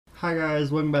Hi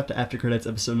guys, welcome back to After Credits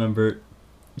episode number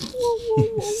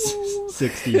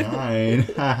 69.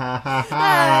 Ha ha ha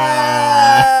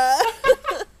ha.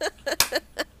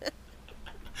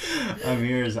 I'm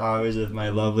here as always with my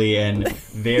lovely and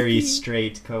very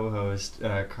straight co-host,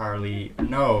 Carly.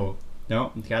 No,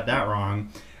 got that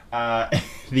wrong.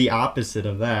 The opposite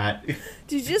of that.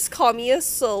 Did you just call me a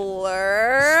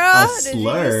slur? A Did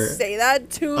slur? you just say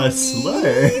that to me? A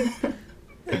slur?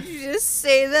 Did you just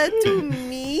say that to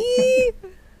me?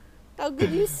 How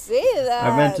could you say that?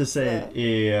 I meant to say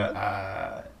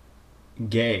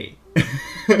gay.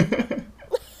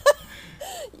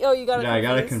 Yo, you got it. Yeah, I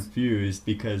got it confused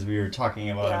because we were talking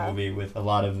about a movie with a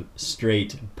lot of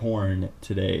straight porn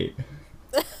today.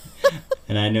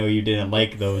 And I know you didn't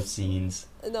like those scenes.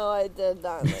 No, I did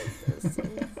not like those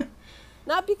scenes.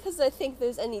 Not because I think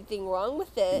there's anything wrong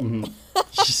with it. Mm-hmm.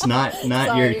 Just not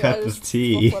Sorry, your cup of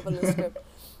tea.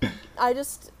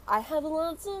 I have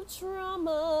lots of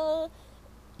trauma.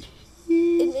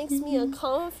 It makes me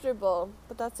uncomfortable,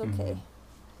 but that's okay.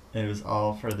 Mm-hmm. It was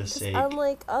all for the sake.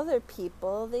 Unlike other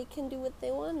people, they can do what they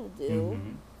want to do.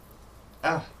 Mm-hmm.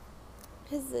 Ah.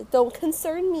 Because it don't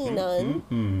concern me none.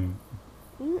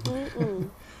 Mm-hmm.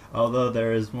 Although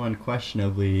there is one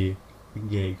questionably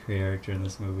gay character in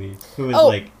this movie who is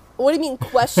what do you mean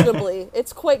questionably?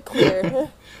 It's quite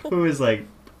clear. Who is like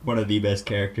one of the best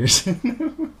characters.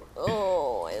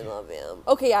 Oh, I love him.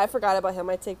 Okay, yeah, I forgot about him.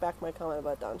 I take back my comment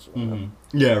about Don Shimano.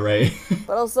 Mm-hmm. Yeah, right.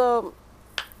 But also,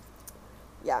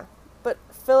 yeah. But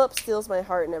Philip steals my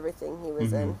heart and everything he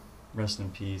was in. Rest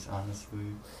in peace,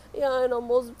 honestly. Yeah, and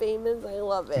Almost Famous. I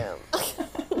love him.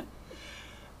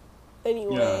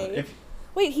 Anyway. Yeah,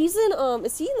 wait, he's in,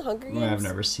 is he in Hunger Games? No, I've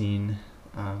never seen,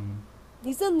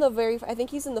 He's in I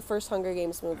think he's in the first Hunger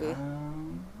Games movie.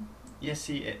 Yes,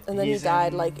 and then he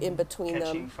died, in between them.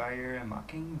 Catching Fire and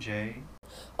Mockingjay.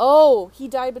 Oh, he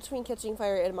died between Catching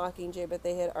Fire and Mockingjay, but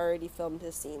they had already filmed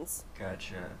his scenes.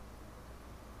 Gotcha.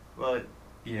 Well,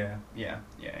 yeah.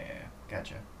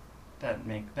 Gotcha. That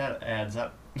adds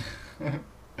up.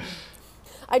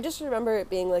 I just remember it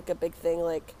being, a big thing,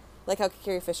 like how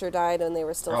Carrie Fisher died and they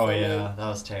were still filming. Oh, yeah, that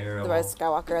was terrible. The Rise of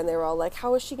Skywalker, and they were all like,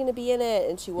 how is she going to be in it?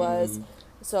 And she was.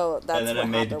 So that's what happened. And then it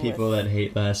made the people that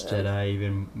hate Last Jedi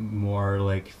even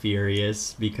more,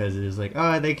 furious because it was like,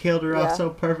 oh, they killed her off so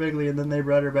perfectly and then they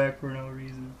brought her back for no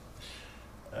reason.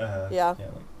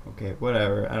 Okay,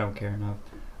 whatever. I don't care enough.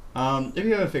 If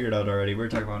you haven't figured out already, we're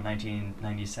talking about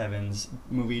 1997's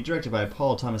movie directed by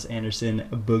Paul Thomas Anderson,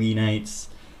 Boogie Nights.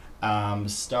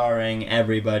 Starring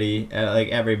everybody,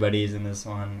 everybody's in this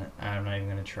one. I'm not even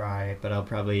gonna try, but I'll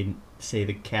probably say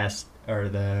the cast or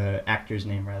the actor's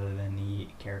name rather than the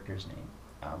character's name,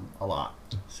 a lot.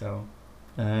 So,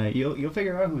 you'll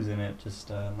figure out who's in it, just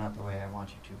not the way I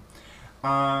want you to.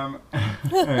 All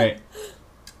right.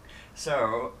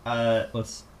 So,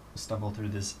 let's stumble through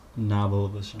this novel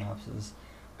of a synopsis.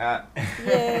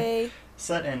 Yay.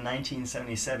 Set in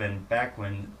 1977, back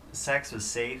when sex was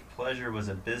safe, pleasure was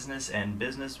a business, and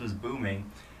business was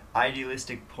booming,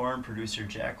 idealistic porn producer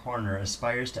Jack Horner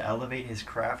aspires to elevate his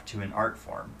craft to an art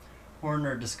form.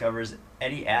 Horner discovers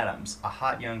Eddie Adams, a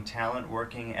hot young talent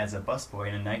working as a busboy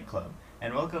in a nightclub,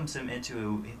 and welcomes him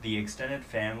into the extended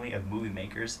family of movie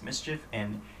makers, mischief,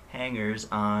 and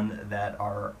hangers-on that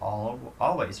are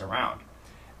always around.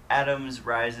 Adams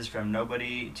rises from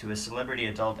nobody to a celebrity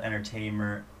adult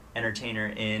entertainer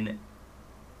in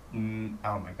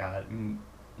oh my god,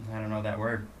 I don't know that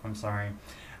word, I'm sorry.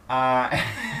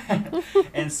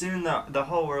 And soon the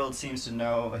whole world seems to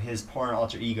know his porn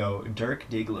alter ego, Dirk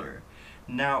Diggler.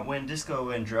 Now, when disco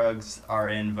and drugs are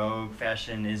in vogue,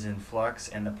 fashion is in flux,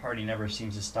 and the party never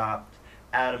seems to stop,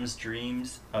 Adam's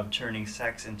dreams of turning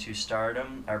sex into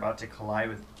stardom are about to collide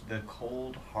with the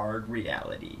cold, hard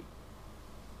reality.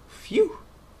 Phew!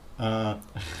 If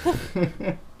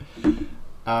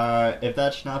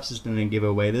that synopsis didn't give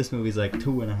away, this movie's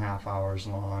 2.5 hours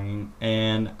long,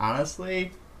 and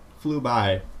honestly, flew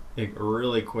by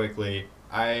really quickly.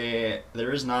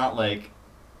 There is not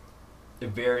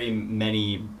very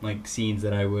many scenes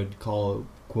that I would call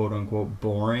quote unquote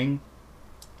boring,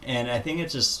 and I think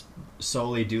it's just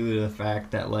solely due to the fact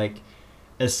that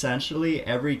essentially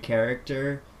every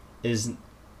character is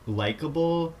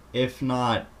likable, if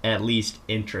not at least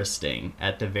interesting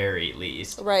at the very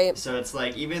least. Right. So it's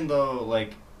even though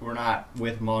we're not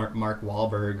with Mark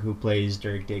Wahlberg, who plays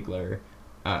Dirk Diggler,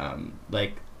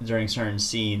 during certain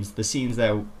scenes, the scenes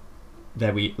that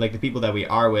we the people that we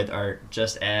are with are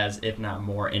just as, if not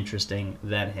more, interesting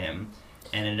than him,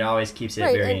 and it always keeps it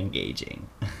very engaging.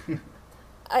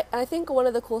 I think one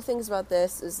of the cool things about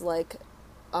this is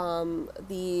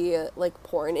the like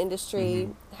porn industry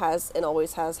has and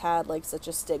always has had like such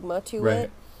a stigma to Right.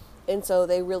 it, and so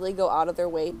they really go out of their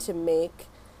way to make,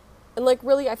 and like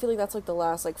really I feel like that's like the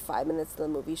last like 5 minutes of the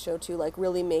movie show too, like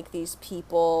really make these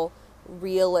people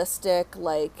realistic,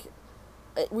 like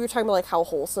we were talking about like how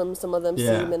wholesome some of them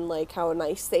Yeah. seem and like how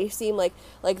nice they seem, like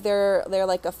they're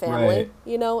like a family, Right.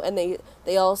 you know, and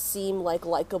they all seem like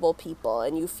likable people,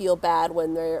 and you feel bad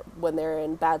when they're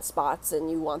in bad spots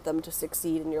and you want them to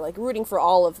succeed, and you're like rooting for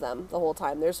all of them the whole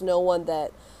time. There's no one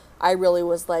that I really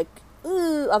was like,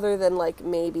 ooh, other than like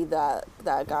maybe that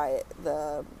guy,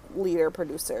 the leader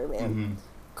producer man,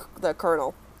 the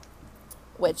colonel,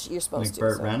 which you're supposed Like to.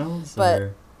 Burt So. Reynolds? But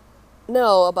or?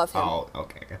 no, above him. Oh,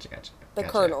 okay, gotcha. The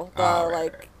Gotcha. colonel, the Oh, right,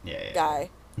 like right. Yeah. guy,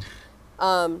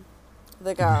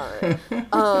 the guy,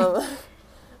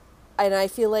 and I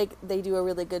feel like they do a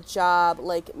really good job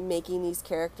like making these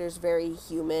characters very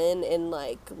human and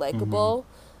like likable,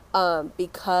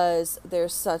 because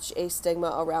there's such a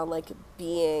stigma around like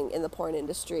being in the porn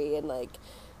industry, and like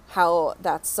how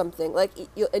that's something like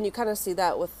you kind of see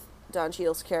that with Don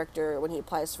Cheadle's character when he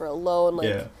applies for a loan, like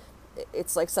Yeah.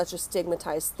 it's like such a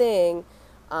stigmatized thing.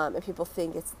 And people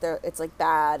think it's like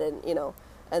bad, and you know,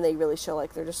 and they really show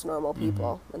like they're just normal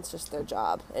people, and it's just their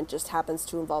job, and just happens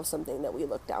to involve something that we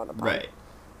look down upon. Right.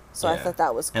 So I thought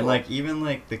that was cool. And like even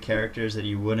like the characters that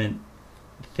you wouldn't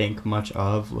think much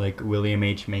of, like William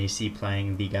H. Macy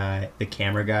playing the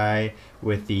camera guy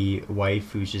with the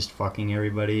wife who's just fucking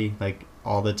everybody like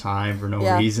all the time for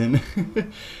no reason.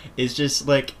 It's just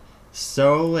like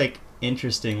so like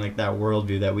interesting, like that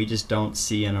worldview that we just don't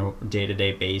see on a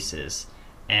day-to-day basis.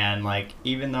 And like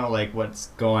even though like what's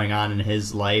going on in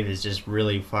his life is just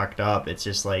really fucked up, it's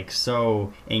just like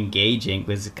so engaging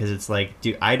because it's like,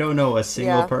 dude, I don't know a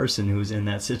single person who's in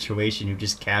that situation who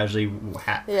just casually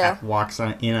walks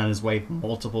in on his wife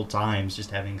multiple times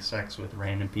just having sex with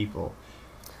random people.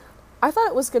 I thought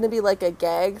it was going to be like a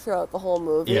gag throughout the whole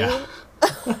movie. Yeah.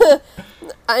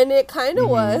 And it kind of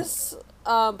was,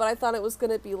 but I thought it was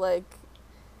going to be like,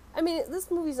 I mean, this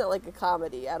movie's not like a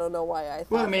comedy. I don't know why I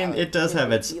thought. Well, I mean, it does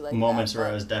have its like moments that, where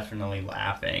I was definitely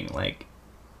laughing, like.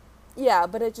 Yeah,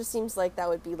 but it just seems like that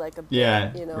would be like a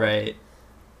bit, you know, right.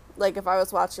 Like if I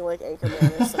was watching like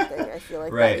Anchorman or something, I feel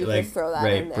like that you could throw that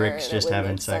in there. Brick's and just it would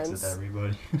having make sex sense. with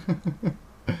everybody.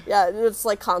 Yeah, and it's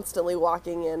like constantly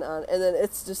walking in on, and then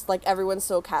it's just like everyone's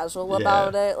so casual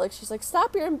about it. Like she's like,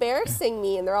 "Stop! You're embarrassing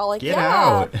me," and they're all like, Get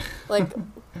out. Like,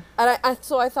 and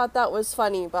so I thought that was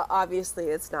funny, but obviously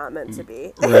it's not meant to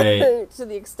be, right? To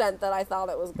the extent that I thought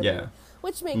it was gonna be,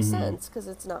 which makes sense because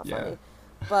it's not funny.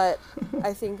 But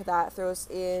I think that throws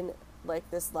in like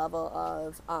this level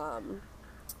of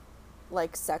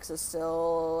like sex is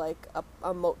still like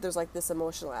there's like this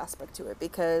emotional aspect to it,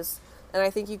 because, and I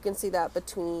think you can see that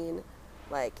between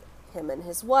like him and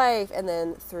his wife, and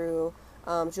then through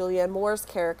Julianne Moore's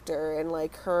character and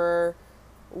like her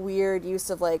weird use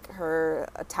of like her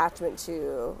attachment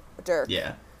to Dirk.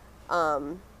 Yeah.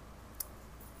 And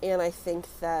I think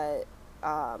that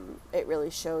it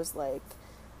really shows like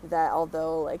that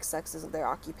although like sex isn't their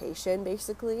occupation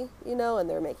basically, you know, and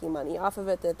they're making money off of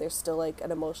it, that there's still like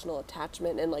an emotional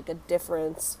attachment and like a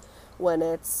difference when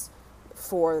it's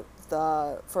for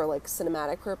like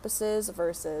cinematic purposes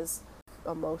versus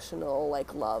emotional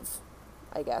like love,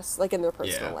 I guess, like in their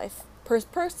personal life,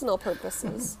 personal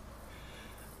purposes.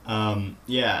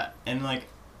 Yeah, and like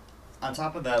on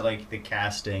top of that, like the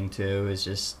casting too is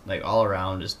just like all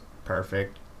around just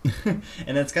perfect.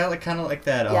 And it's got like kind of like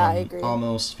that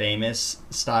Almost Famous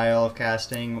style of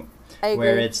casting,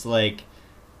 where it's like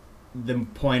the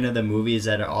point of the movie is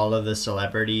that all of the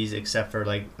celebrities except for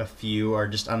like a few are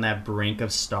just on that brink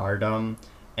of stardom,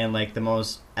 and like the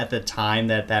most at the time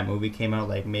that movie came out,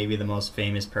 like maybe the most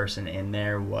famous person in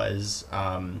there was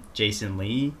Jason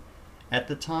Lee at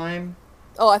the time.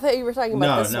 Oh, I thought you were talking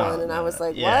about this one, and I was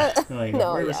like, what? Like,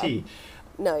 no, where was he?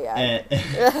 No,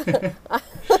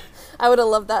 I would have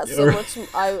loved that so much.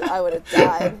 I would have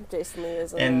died. Jason Lee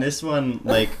is. And this one,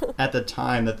 like at the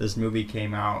time that this movie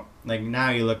came out, like now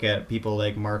you look at people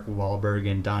like Mark Wahlberg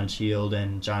and Don Cheadle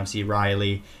and John C.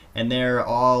 Reilly, and they're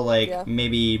all like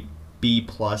maybe B+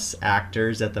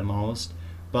 actors at the most.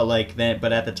 But like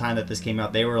but at the time that this came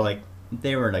out, they were like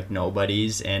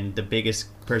nobodies, and the biggest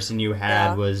person you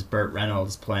had was Burt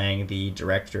Reynolds playing the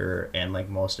director and like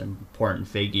most important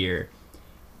figure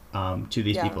to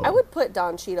these people. I would put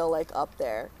Don Cheadle like up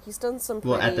there. He's done some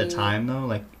pretty... Well, at the time though,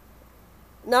 like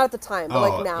not at the time, but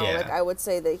like now, like I would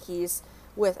say that he's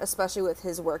especially with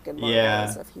his work in Marvel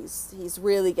and stuff, he's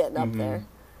really getting up there.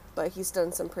 But he's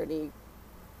done some pretty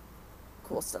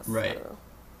cool stuff. Right. I don't know.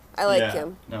 I like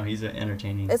him. No, he's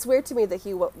entertaining. It's weird to me that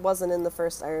he wasn't in the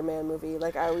first Iron Man movie.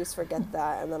 Like, I always forget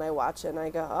that, and then I watch it and I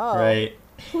go, oh, right.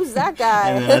 Who's that guy?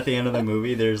 And then at the end of the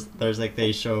movie, there's like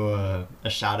they show a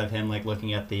shot of him like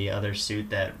looking at the other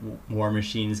suit that War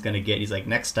Machine's gonna get. He's like,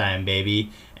 next time, baby.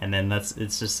 And then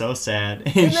it's just so sad.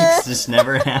 It just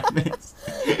never happens.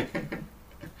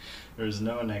 There's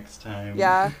no next time.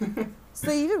 Yeah. So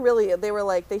they were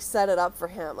like, they set it up for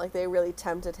him. Like, they really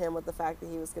tempted him with the fact that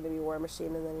he was going to be War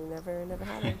Machine, and then he never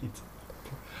had it.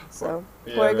 So,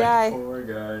 poor guy. Poor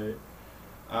guy.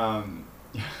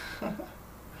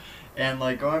 And,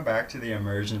 like, going back to the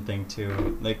immersion thing,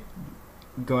 too, like,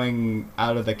 going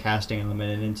out of the casting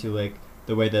element and into, like,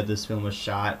 the way that this film was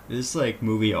shot, this, like,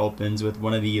 movie opens with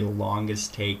one of the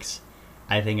longest takes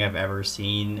I think I've ever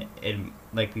seen in,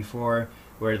 like, before,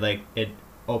 where, like, it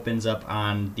opens up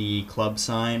on the club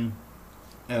sign,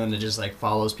 and then it just, like,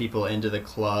 follows people into the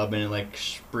club, and it, like,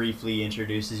 briefly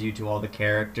introduces you to all the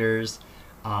characters,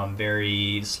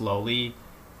 very slowly,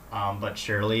 but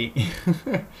surely.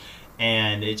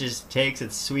 And it just takes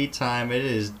its sweet time.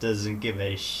 It doesn't give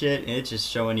a shit. It's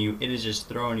just it is just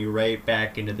throwing you right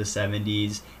back into the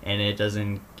 70s, and it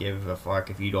doesn't give a fuck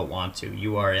if you don't want to.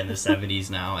 You are in the 70s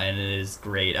now, and it is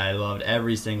great. I loved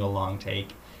every single long take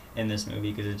in this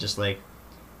movie, because it just, like,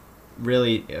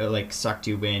 really, like, sucked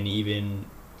you in. Even,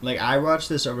 like, I watched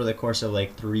this over the course of,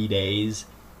 like, 3 days,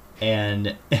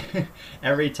 and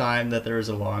every time that there was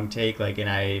a long take, like, and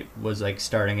I was, like,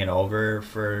 starting it over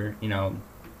for, you know,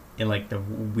 in, like, the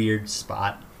weird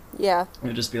spot. Yeah. It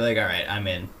would just be like, all right, I'm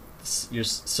in. You're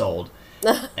sold.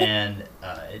 And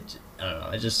I don't know.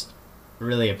 I just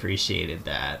really appreciated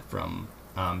that from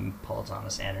Paul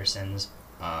Thomas Anderson's.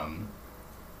 I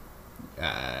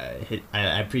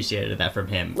appreciated that from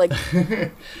him. Like,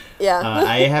 yeah.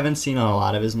 I haven't seen a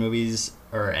lot of his movies,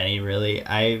 or any, really.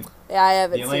 I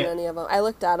haven't seen any of them. I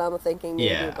looked at them thinking maybe.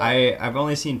 Yeah, I've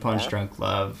only seen Punch Drunk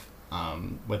Love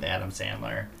with Adam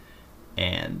Sandler.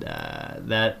 And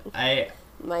that man.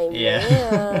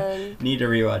 Need to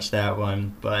rewatch that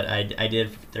one, but I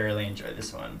did thoroughly enjoy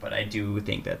this one, but I do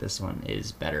think that this one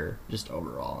is better just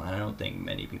overall, and I don't think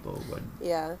many people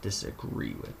would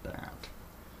disagree with that.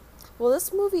 Well,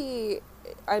 this movie,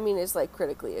 I mean, is, like,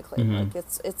 critically acclaimed. Mm-hmm. Like,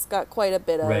 it's got quite a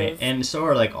bit of... Right, and so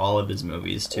are, like, all of his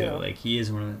movies, too. Yeah. Like, he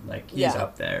is one of, like, he's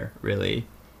up there, really.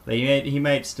 Like, he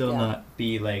might still not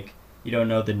be, like, you don't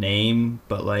know the name,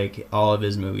 but, like, all of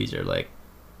his movies are, like,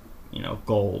 you know,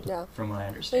 gold, from what I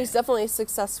understand. But he's definitely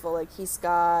successful. Like, he's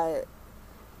got an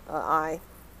eye.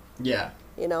 Yeah.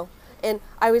 You know? And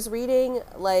I was reading,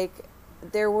 like,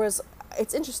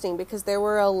 it's interesting because there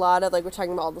were a lot of, like, we're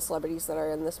talking about all the celebrities that are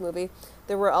in this movie.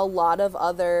 There were a lot of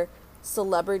other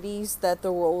celebrities that the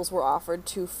roles were offered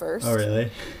to first. Oh, really?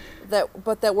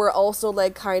 That were also,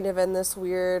 like, kind of in this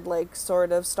weird, like,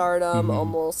 sort of stardom,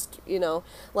 almost, you know,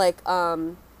 like,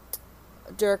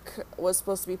 Dirk was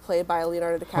supposed to be played by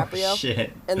Leonardo DiCaprio. Oh,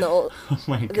 shit. And oh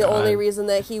my God. The only reason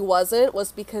that he wasn't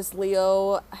was because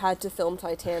Leo had to film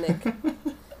Titanic.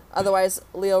 Otherwise,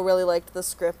 Leo really liked the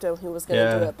script and he was going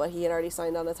to do it, but he had already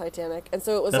signed on to Titanic. And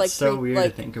so it was, That's so weird to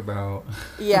think about.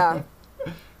 Yeah.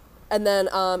 And then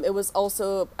it was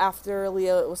also, after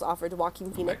Leo, it was offered to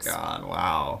Joaquin Phoenix. Oh my God,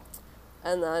 wow.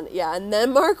 And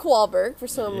then Mark Wahlberg, for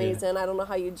some reason. I don't know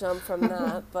how you jump from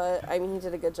that, but, I mean, he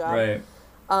did a good job. Right.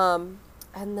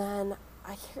 And then,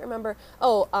 I can't remember.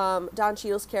 Don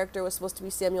Cheadle's character was supposed to be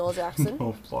Samuel L. Jackson.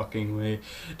 No fucking way.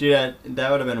 Dude, that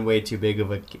would have been way too big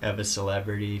of a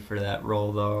celebrity for that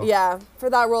role, though. Yeah, for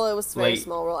that role, it was a very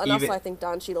small role. And also, I think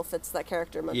Don Cheadle fits that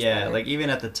character much better. Yeah, like, even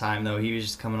at the time, though, he was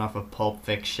just coming off of Pulp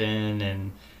Fiction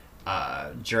and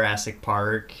Jurassic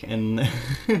Park and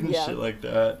shit like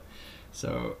that.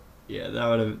 So, yeah, that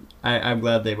would have... I'm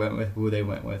glad they went with who they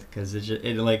went with, because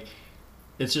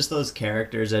it's just those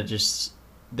characters that just...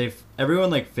 everyone,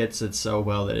 like, fits it so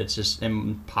well that it's just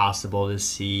impossible to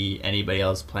see anybody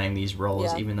else playing these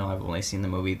roles, even though I've only seen the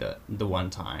movie the one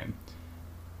time.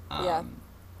 And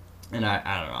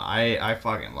I don't know, I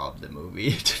fucking loved the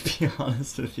movie, to be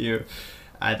honest with you.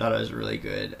 I thought it was really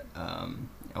good,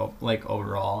 like,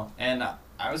 overall. And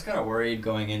I was kind of worried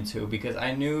going into, because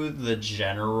I knew the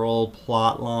general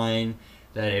plot line,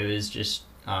 that it was just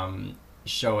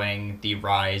showing the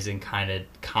rise and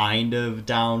kind of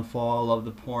downfall of the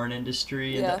porn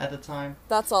industry at the time.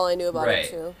 That's all I knew about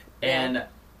it too. And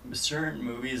certain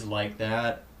movies like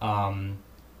that, I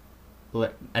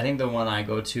think the one I'm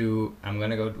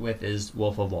gonna go with is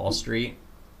Wolf of Wall Street,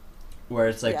 where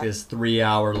it's like this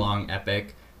 3-hour long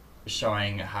epic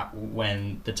showing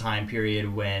when the time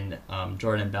period when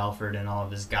Jordan Belfort and all of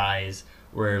his guys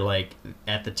were like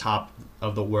at the top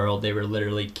of the world. They were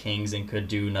literally kings and could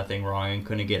do nothing wrong and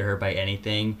couldn't get hurt by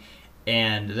anything.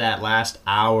 And that last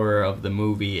hour of the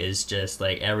movie is just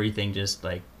like everything just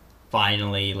like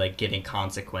finally like getting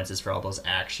consequences for all those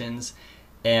actions.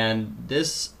 And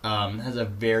this has a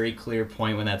very clear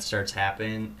point when that starts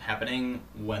happening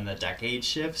when the decade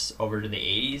shifts over to the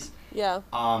 80s. Yeah.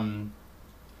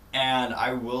 And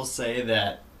I will say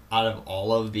that out of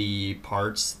all of the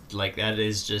parts, like that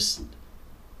is just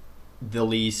the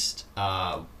least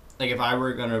like if I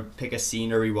were gonna pick a scene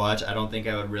to rewatch, I don't think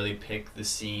I would really pick the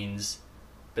scenes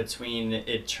between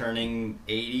it turning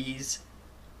 80s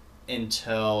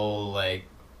until like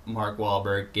Mark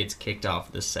Wahlberg gets kicked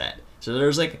off the set. So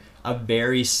there's like a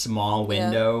very small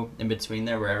window in between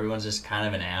there where everyone's just kind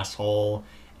of an asshole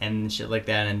and shit like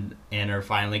that, and are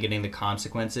finally getting the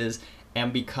consequences.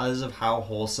 And because of how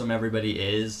wholesome everybody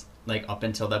is, like up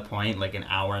until that point, like an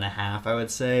hour and a half, I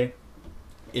would say,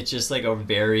 it's just like a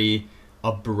very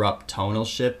abrupt tonal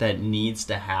shift that needs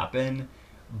to happen,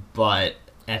 but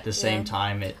at the same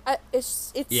time,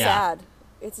 it's sad.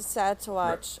 It's sad to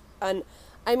watch, and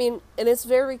I mean, and it's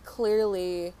very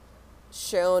clearly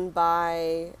shown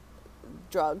by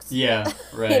drugs. Yeah,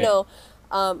 right. You know,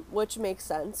 which makes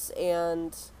sense,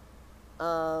 and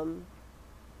I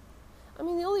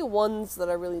mean, the only ones that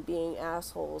are really being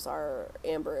assholes are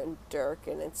Amber and Dirk,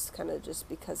 and it's kind of just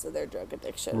because of their drug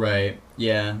addiction. Right.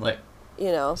 Yeah. Like.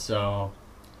 You know. So.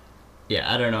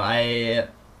 Yeah, I don't know.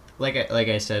 Like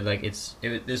I said, like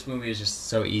this movie is just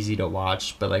so easy to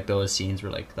watch, but like those scenes were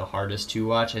like the hardest to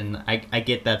watch, and I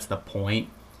get that's the point,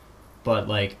 but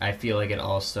like I feel like it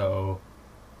also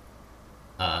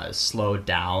slowed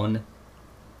down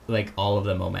like all of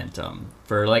the momentum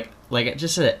for like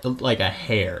just like a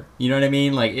hair, you know what I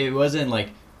mean? Like it wasn't like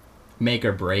make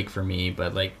or break for me,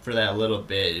 but like for that little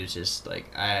bit it was just like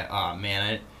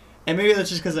and maybe that's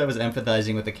just because I was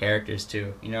empathizing with the characters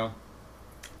too, you know.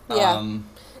 Yeah.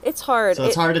 It's hard. So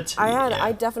it's hard to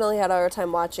I definitely had a hard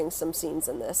time watching some scenes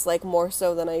in this, like more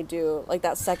so than I do like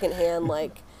that secondhand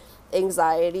like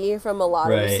anxiety from a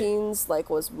lot of the scenes like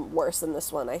was worse in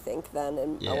this one, I think, than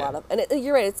in a lot of, and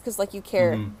you're right, it's because like you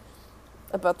care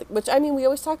about the, which I mean we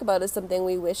always talk about is something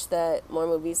we wish that more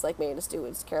movies like made us do,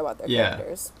 is care about their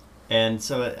characters. And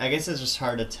so I guess it's just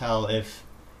hard to tell if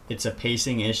it's a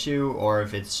pacing issue or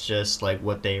if it's just like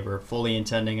what they were fully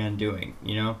intending on doing,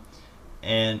 you know.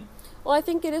 And well, I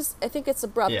think it is. I think it's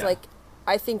abrupt. Yeah. Like,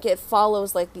 I think it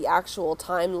follows like the actual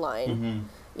timeline.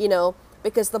 You know,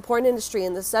 because the porn industry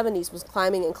in the 70s was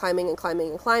climbing and climbing and climbing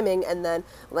and climbing, and then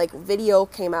like video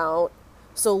came out.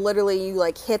 So literally, you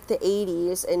like hit the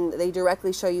 80s, and they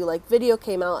directly show you like video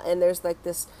came out, and there's like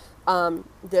this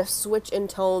switch in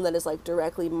tone that is like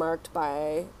directly marked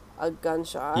by a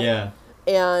gunshot. Yeah.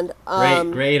 And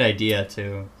great idea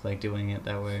too, like doing it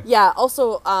that way. Yeah.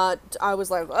 Also, I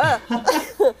was like, I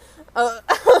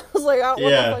was like, oh, what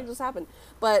the fuck just happened?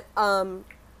 But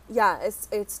yeah,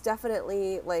 it's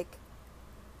definitely like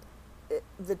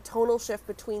the tonal shift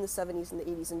between the 70s and the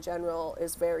 80s in general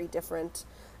is very different,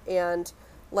 and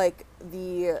like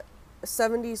the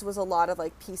 70s was a lot of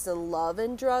like peace and love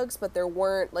and drugs, but there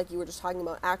weren't, like you were just talking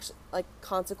about, action, like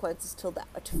consequences to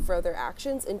further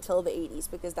actions until the 80s,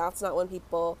 because that's not when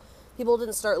people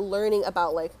didn't start learning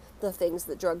about like the things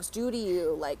that drugs do to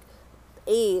you, like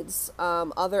AIDS,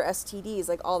 other STDs,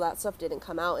 like all that stuff didn't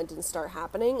come out and didn't start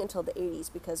happening until the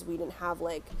 80s, because we didn't have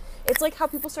like, it's like how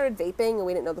people started vaping and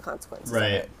we didn't know the consequences of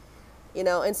it. You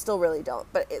know, and still really don't.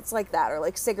 But it's like that. Or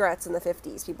like cigarettes in the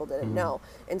 50s, people didn't know.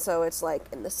 And so it's like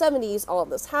in the 70s, all of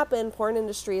this happened. Porn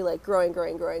industry, like growing.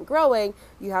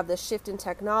 You have this shift in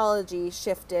technology,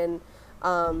 shift in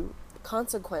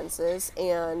consequences.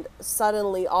 And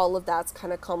suddenly all of that's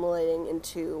kind of culminating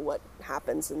into what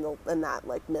happens in that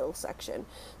like middle section.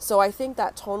 So I think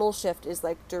that tonal shift is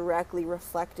like directly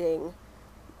reflecting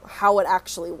how it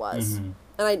actually was.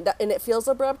 And it feels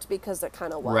abrupt because it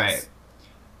kind of was. Right.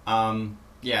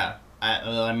 Yeah,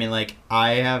 I mean, like,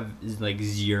 I have, like,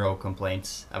 zero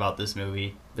complaints about this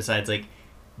movie, besides, like,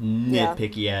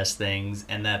 nitpicky-ass things,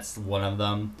 and that's one of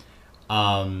them.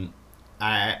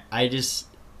 I just,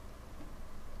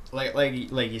 like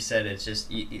you said, it's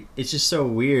just so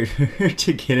weird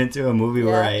to get into a movie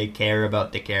where I care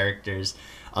about the characters,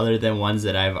 other than ones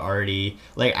that I've already,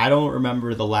 like, I don't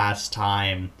remember the last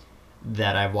time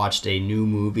that I've watched a new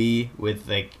movie with,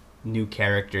 like, new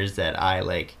characters that I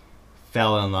like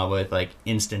fell in love with like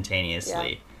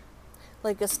instantaneously,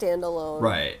 like a standalone,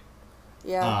 right?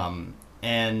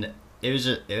 And it was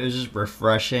just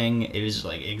refreshing. It was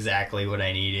like exactly what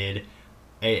I needed.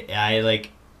 I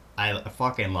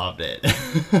fucking loved it.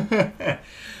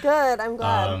 Good, I'm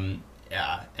glad.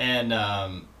 Yeah, and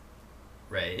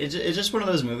right, it's just one of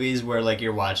those movies where like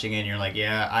you're watching it and you're like,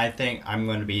 yeah, I think I'm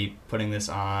going to be putting this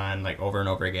on like over and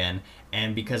over again,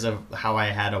 and because of how I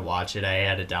had to watch it, I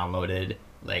had it downloaded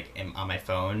like on my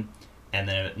phone, and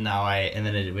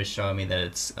then it was showing me that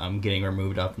it's getting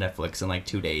removed off Netflix in like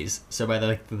 2 days. So by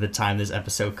the time this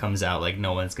episode comes out, like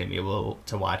no one's gonna be able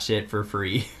to watch it for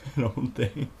free. I don't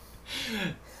think.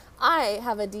 I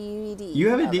have a DVD. You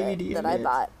have a DVD that I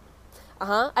bought.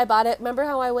 I bought it. Remember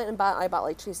how I went and bought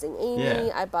like Chasing Amy.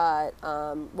 Yeah. I bought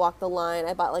Walk the Line.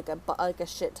 I bought like a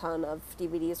shit ton of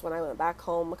DVDs when I went back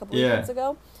home a couple weekends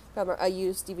ago from a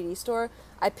used DVD store.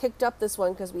 I picked up this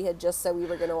one because we had just said we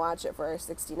were going to watch it for our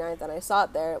 69th, and I saw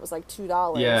it there. It was like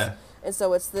 $2. Yeah. And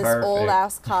so it's this Perfect. old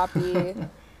ass copy.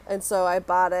 And so I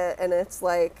bought it, and it's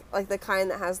like the kind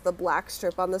that has the black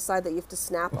strip on the side that you have to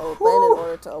snap open in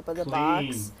order to open the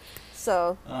box.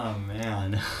 So. Oh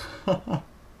man.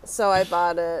 So I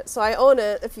bought it. So I own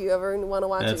it. If you ever want to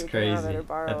watch That's it, you crazy. can have it or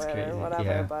borrow That's it crazy. or whatever.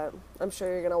 Yeah. But I'm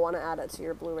sure you're gonna want to add it to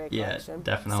your Blu-ray collection. Yeah,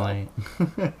 definitely.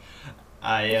 So.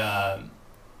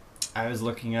 I was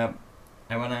looking up.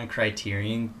 I went on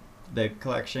Criterion, the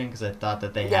collection, because I thought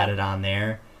that they had it on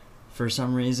there for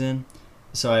some reason.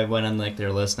 So I went on like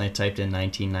their list and I typed in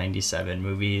 1997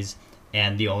 movies,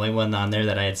 and the only one on there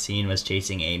that I had seen was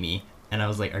Chasing Amy. And I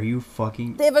was like, "Are you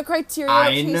fucking?" They have a Criterion.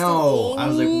 I know. I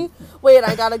was like, "Wait,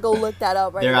 I gotta go look that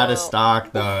up right now." They're out of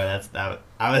stock though. That's that.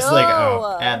 I was like,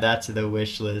 "Oh, add that to the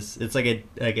wish list." It's like a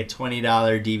 $20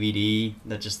 DVD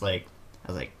that just like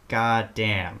I was like, "God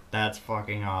damn, that's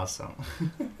fucking awesome."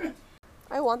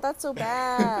 I want that so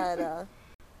bad.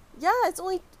 Yeah, it's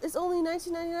only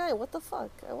 $19.99. What the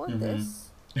fuck? I want this.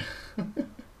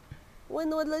 When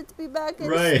would it to be back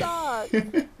in stock?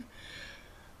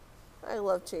 I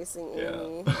love Chasing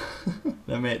Amy.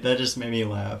 That just made me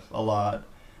laugh a lot.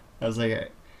 I was like,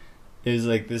 it was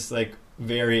like this like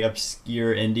very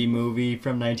obscure indie movie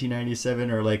from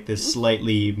 1997, or like this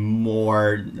slightly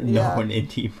more known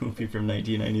indie movie from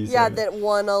 1997. Yeah, that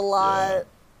won a lot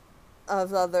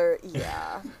of other.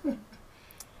 Yeah.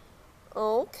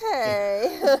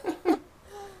 Okay.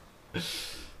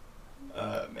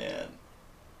 Man.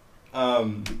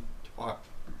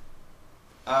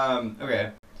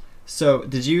 Okay. So,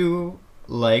 did you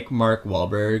like Mark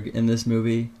Wahlberg in this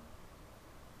movie?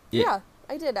 Yeah,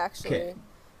 I did actually. Okay.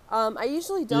 I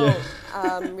usually don't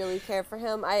really care for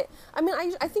him. I mean,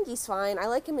 I think he's fine. I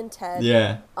like him in Ted.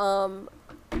 Yeah.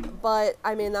 But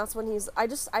I mean, that's when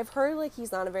I've heard like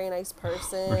he's not a very nice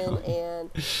person, really?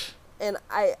 and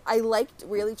I liked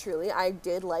really truly I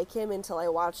did like him until I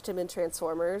watched him in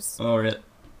Transformers. Oh, really?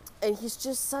 And he's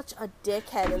just such a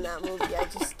dickhead in that movie. I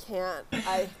just can't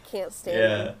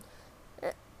stand him.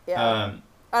 Yeah.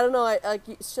 I don't know. I like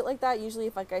shit like that. Usually,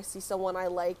 if like I see someone I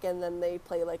like and then they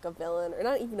play like a villain, or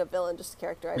not even a villain, just a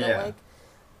character I don't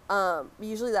like.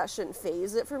 Usually that shouldn't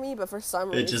phase it for me, but for some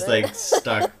reason, it just like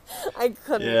stuck. I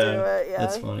couldn't do it. Yeah,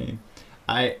 that's funny.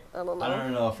 I don't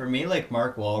know. For me, like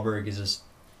Mark Wahlberg is just.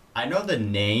 I know the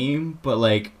name, but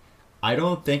like, I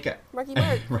don't think. Marky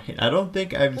Mark. Right. I don't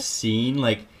think I've seen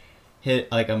like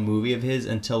a movie of his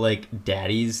until like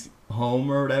Daddy's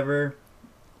Home or whatever.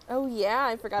 Oh yeah,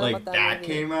 I forgot about that. Like that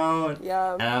came out.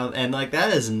 Yeah. And like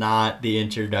that is not the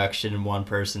introduction one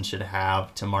person should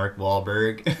have to Mark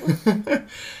Wahlberg.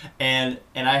 and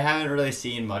I haven't really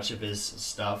seen much of his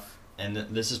stuff, and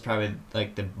this is probably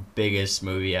like the biggest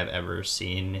movie I've ever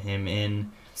seen him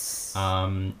in.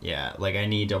 Like I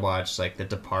need to watch like The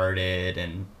Departed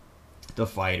and The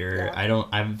Fighter. Yeah.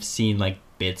 I've seen like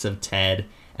bits of Ted,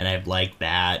 and I've liked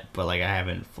that, but like I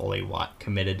haven't fully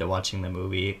committed to watching the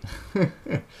movie.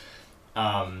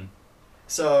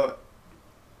 So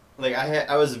like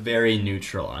I was very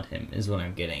neutral on him is what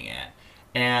I'm getting at,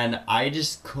 and I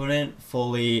just couldn't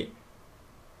fully.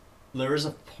 There was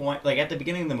a point like at the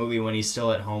beginning of the movie when he's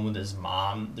still at home with his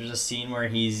mom. There's a scene where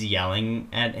he's yelling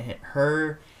at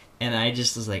her. And I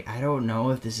just was like, I don't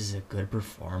know if this is a good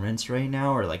performance right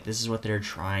now, or like this is what they're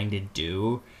trying to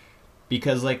do,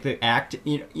 because like the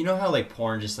you know how like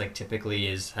porn just like typically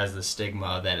has the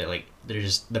stigma that it like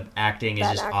the acting is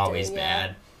just always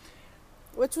bad,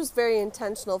 which was very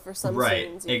intentional for some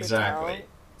scenes. Exactly.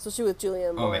 Especially with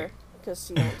Julianne Moore, because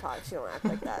she don't talk, she don't act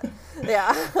like that.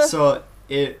 Yeah. So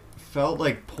it felt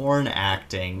like porn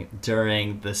acting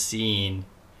during the scene,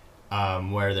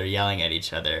 where they're yelling at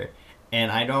each other. And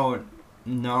I don't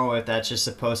know if that's just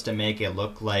supposed to make it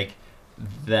look like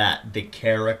that the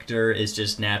character is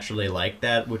just naturally like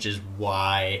that, which is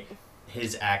why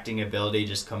his acting ability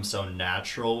just comes so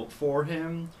natural for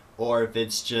him, or if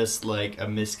it's just like a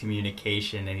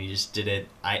miscommunication and he just did it.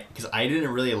 Because I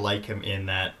didn't really like him in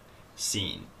that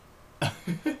scene.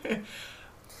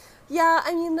 Yeah,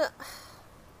 I mean,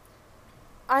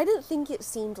 I didn't think it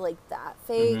seemed like that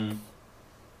fake,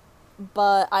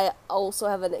 but I also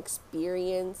haven't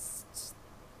experienced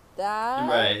that.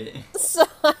 Right. So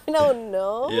I don't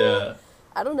know. Yeah.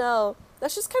 I don't know.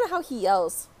 That's just kind of how he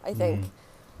yells, I think.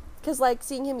 Because, like,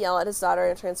 seeing him yell at his daughter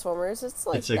in Transformers, it's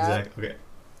like that. Exactly. Okay.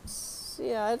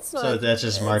 Yeah, it's not. So that's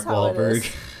just Mark Wahlberg.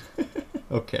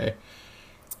 Okay.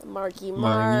 Marky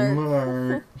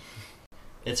Mark.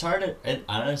 It's hard to...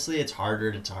 honestly, it's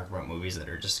harder to talk about movies that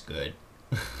are just good.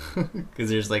 Because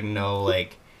there's, like, no,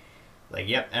 like,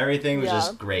 yep, everything was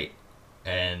just great.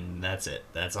 And that's it.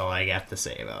 That's all I have to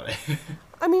say about it.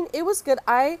 I mean, it was good.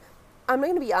 I'm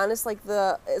going to be honest, like,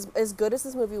 as good as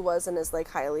this movie was and as, like,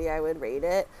 highly I would rate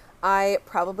it, I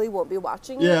probably won't be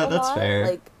watching it a lot. Yeah, that's fair.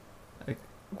 Like,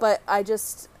 but I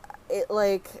just... It,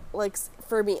 like,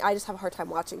 for me, I just have a hard time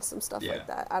watching some stuff like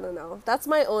that. I don't know. That's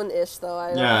my own ish,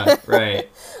 though. Yeah, right.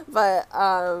 But,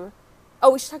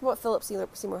 we should talk about Philip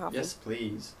Seymour Hoffman. Yes,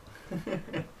 please.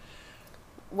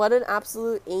 What an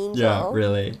absolute angel. Yeah,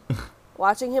 really.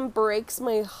 Watching him breaks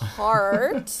my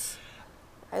heart.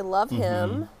 I love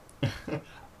him.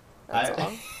 That's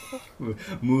all.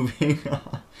 Moving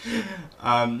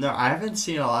on. No, I haven't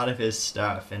seen a lot of his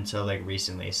stuff until, like,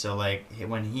 recently. So, like,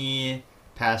 when he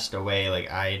passed away, like,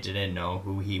 I didn't know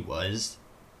who he was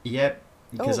yet.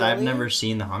 Because I've never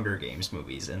seen the Hunger Games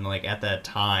movies. And, like, at that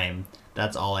time,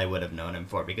 that's all I would have known him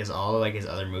for. Because all of, like, his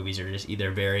other movies are just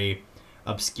either very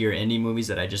obscure indie movies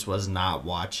that I just was not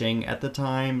watching at the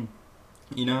time.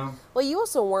 You know? Well, you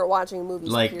also weren't watching movies,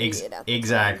 like, period, at the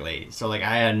exactly. Time. So, like,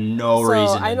 I had no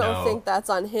reason to know. I don't think that's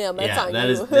on him. That's on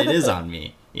you. It is on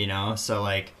me, you know? So,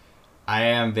 like, I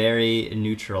am very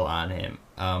neutral on him.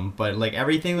 But, like,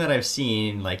 everything that I've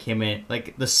seen, like, him in,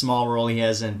 like, the small role he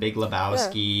has in Big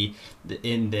Lebowski,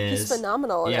 in this. He's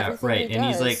phenomenal in everything he does. And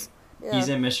he's, like, he's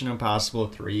in Mission Impossible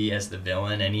 3 as the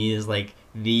villain, and he is, like,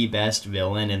 the best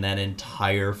villain in that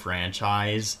entire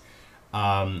franchise.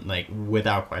 Like,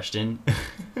 without question.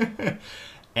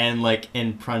 And, like,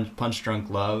 in Punch Drunk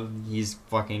Love, he's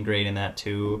fucking great in that,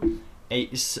 too. And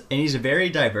he's very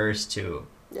diverse, too.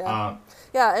 Yeah.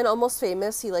 Yeah, and Almost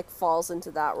Famous, he, like, falls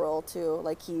into that role, too.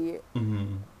 Like, he...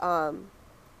 you're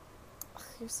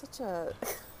such a...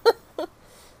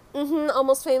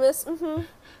 Almost Famous.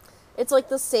 It's, like,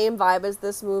 the same vibe as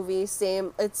this movie.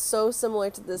 It's so similar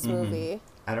to this movie.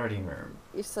 I don't even remember.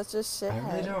 You're such a shithead.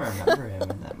 I really don't remember him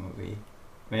in that movie.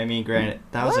 I mean, granted,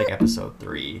 that was, like, episode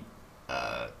 3.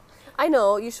 I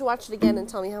know. You should watch it again and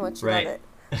tell me how much you love it.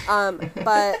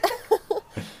 But...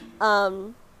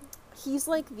 he's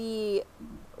like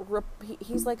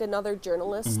he's like another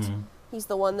journalist. He's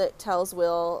the one that tells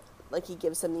Will, like, he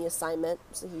gives him the assignment,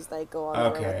 so he's like, go on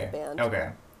the road with the band. Okay.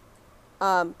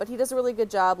 But he does a really good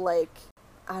job, like,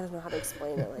 I don't know how to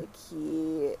explain it, like,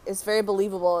 he is very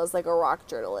believable as, like, a rock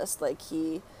journalist. Like,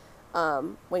 he,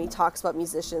 when he talks about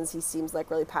musicians, he seems,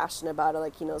 like, really passionate about it,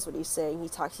 like, he knows what he's saying.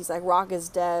 He's like, rock is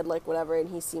dead, like, whatever, and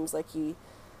he seems like he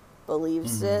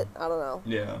believes it. I don't know.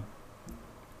 Yeah.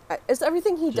 It's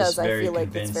everything he does, I feel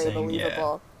like it's very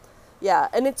believable. Yeah,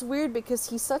 and it's weird because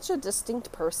he's such a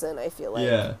distinct person, I feel like.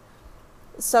 Yeah.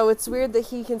 So it's weird that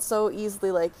he can so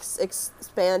easily, like,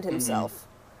 expand himself.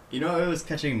 You know what was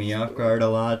catching me off guard a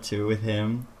lot, too, with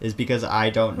him? Is because I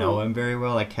don't know him very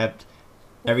well. I kept...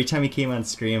 Every time he came on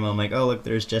screen, I'm like, oh, look,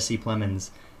 there's Jesse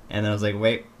Plemons. And then I was like,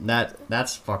 wait,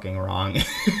 that's fucking wrong.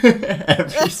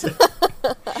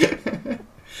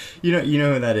 You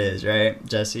know who that is, right?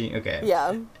 Jesse? Okay.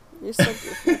 Yeah. You're so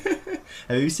goofy.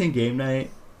 Have you seen Game Night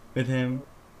with him?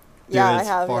 Dude, yeah, I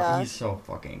have, He's so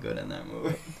fucking good in that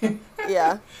movie.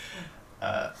 Yeah.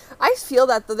 I feel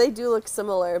that, though. They do look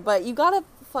similar, but you gotta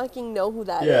fucking know who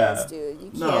that is, dude.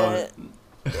 You can't...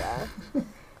 No. Yeah.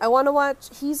 I want to watch...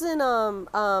 He's in,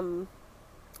 I'm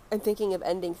Thinking of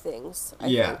Ending Things, I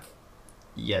think.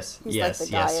 Yes, He's like the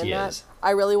guy in that. Is.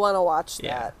 I really want to watch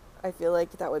that. I feel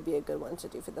like that would be a good one to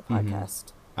do for the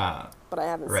podcast. But I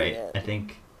haven't seen it. I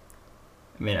think...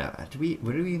 I mean,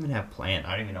 what do we even have planned?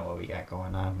 I don't even know what we got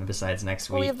going on besides next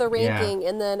week. We have the ranking,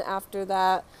 and then after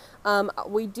that,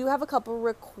 we do have a couple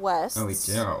requests. Oh, we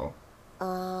do?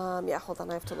 Yeah, hold on.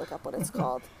 I have to look up what it's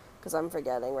called, because I'm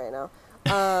forgetting right now.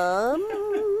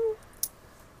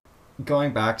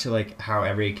 Going back to, like, how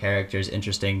every character is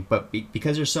interesting, but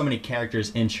because there's so many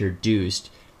characters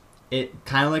introduced, it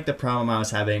kind of like the problem I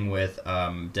was having with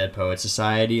Dead Poets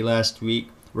Society last week,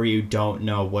 where you don't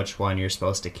know which one you're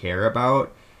supposed to care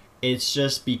about. It's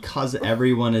just because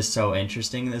everyone is so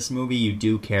interesting in this movie, you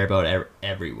do care about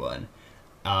everyone,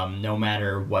 no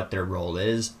matter what their role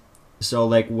is. So,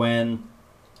 like, when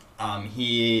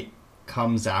he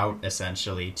comes out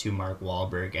essentially to Mark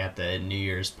Wahlberg at the New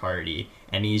Year's party,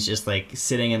 and he's just like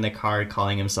sitting in the car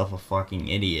calling himself a fucking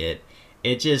idiot.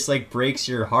 It just like breaks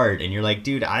your heart, and you're like,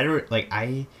 dude, who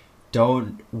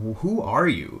are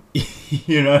you?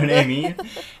 You know what I mean?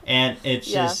 And it's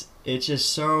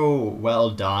just so well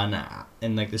done,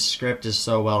 and like the script is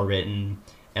so well written,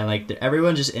 and like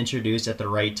everyone just introduced at the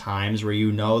right times where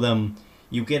you know them,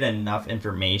 you get enough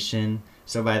information,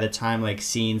 so by the time like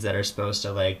scenes that are supposed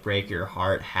to like break your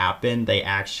heart happen, they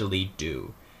actually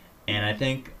do. And I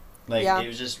think like it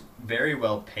was just very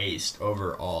well paced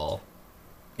overall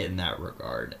in that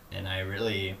regard. And I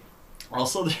really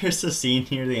also, there's a scene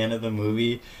near the end of the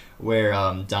movie where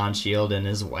Don Cheadle and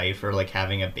his wife are like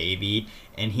having a baby,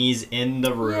 and he's in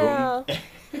the room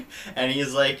and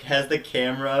he's like has the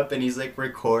camera up, and he's like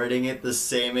recording it the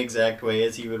same exact way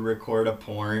as he would record a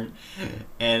porn.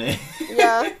 And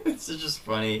it's just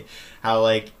funny how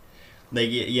like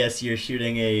yes, you're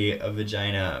shooting a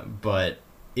vagina, but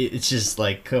it's just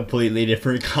like completely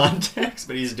different context,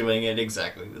 but he's doing it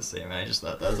exactly the same. And I just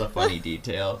thought that was a funny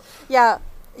detail. Yeah,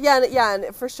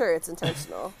 and for sure it's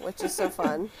intentional, which is so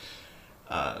fun.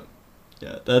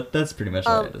 That's pretty much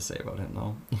all I had to say about him,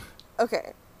 though.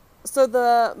 Okay, so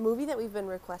the movie that we've been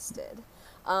requested,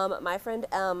 my friend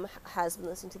M has been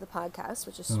listening to the podcast,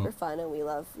 which is super fun, and we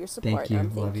love your support.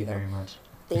 Thank you. Love you very much.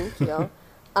 Thank you.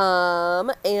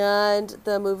 And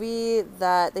the movie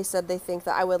that they said they think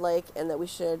that I would like and that we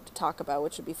should talk about,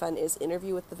 which would be fun, is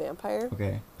Interview with the Vampire.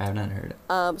 Okay, I have not heard it.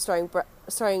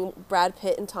 Starring Brad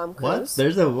Pitt and Tom Cruise. What?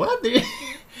 There's a what?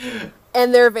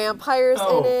 And there are vampires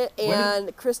in it,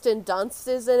 and Kristen Dunst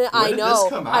is in it. I know. This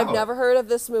come out? I've never heard of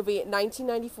this movie.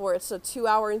 1994. It's a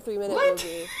 2-hour and 3-minute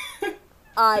movie.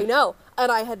 I know.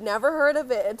 And I had never heard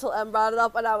of it until Em brought it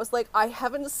up, and I was like, I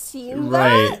haven't seen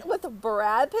that with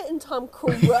Brad Pitt and Tom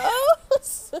Cruise.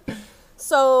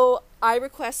 So I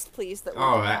request, please, that we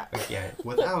do that. Yeah,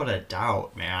 without a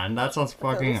doubt, man. That sounds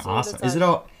fucking awesome. Is it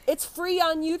It's free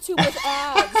on YouTube with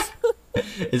ads.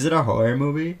 Is it a horror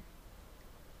movie?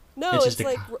 No,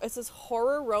 it's this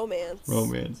horror romance.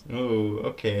 Romance. Oh,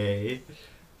 okay.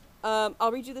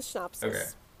 I'll read you the synopsis. Okay.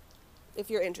 If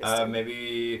you're interested.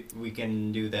 Maybe we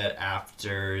can do that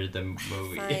after the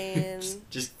movie. Fine.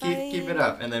 just keep it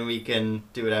up, and then we can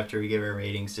do it after we give our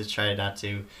ratings. Just try not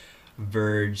to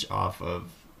verge off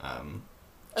of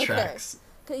tracks.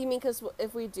 You mean because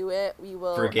if we do it, we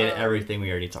will forget everything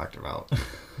we already talked about.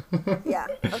 Yeah.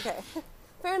 Okay.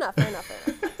 Fair enough.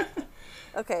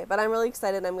 Okay, but I'm really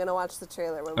excited. I'm gonna watch the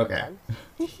trailer when we're done.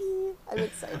 I'm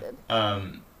excited.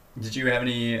 Did you have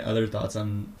any other thoughts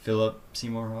on Philip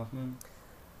Seymour Hoffman?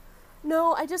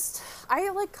 No, I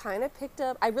like kind of picked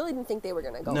up. I really didn't think they were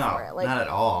gonna go for it. Like, not at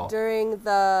all. During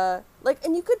the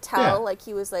and you could tell like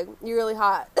he was like, "You're really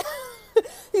hot."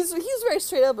 he was very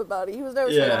straight up about it. He was never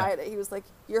trying to hide it. He was like,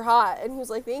 "You're hot," and he was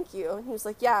like, "Thank you," and he was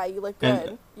like, "Yeah, you look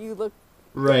good. You look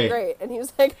great," and he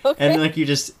was like, "Okay." And like you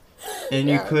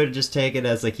could just take it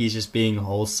as like he's just being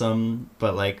wholesome,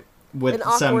 but like with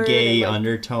some gay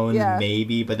undertones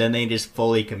maybe, but then they just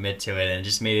fully commit to it and it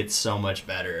just made it so much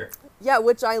better. Yeah,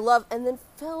 which I love. And then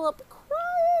Philip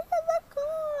crying in the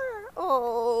car.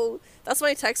 Oh, that's when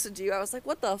I texted you. I was like,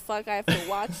 what the fuck? I have to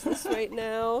watch this right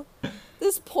now.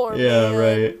 This poor man. Yeah,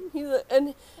 right.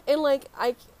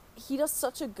 He does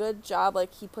such a good job.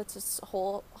 Like, he puts his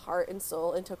whole heart and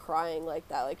soul into crying like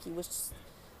that. Like, he was just,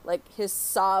 like, his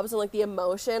sobs and, like, the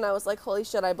emotion. I was like, holy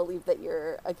shit, I believe that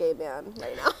you're a gay man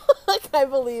right now. Like, I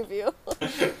believe you.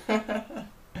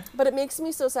 But it makes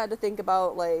me so sad to think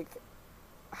about, like,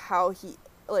 how he,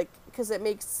 like, because it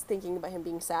makes thinking about him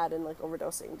being sad and, like,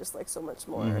 overdosing just, like, so much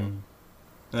more.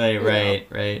 Mm-hmm.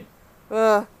 Right.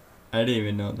 Ugh. I didn't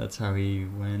even know that's how he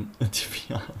went, to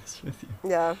be honest with you.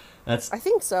 Yeah. I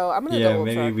think so. I'm going to double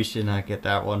check. Yeah, maybe we should not get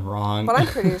that one wrong. But I'm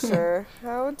pretty sure.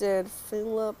 How did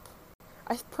Philip...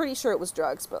 I'm pretty sure it was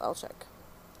drugs, but I'll check.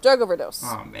 Drug overdose.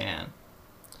 Oh, man.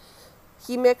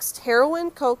 He mixed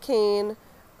heroin, cocaine,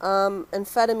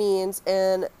 amphetamines,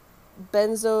 and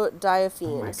benzodiazepines.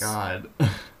 Oh, my God.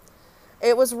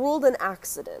 It was ruled an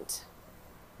accident.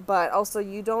 But also,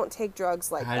 you don't take drugs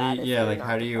like that.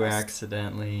 How do you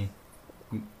accidentally...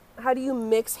 How do you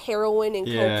mix heroin and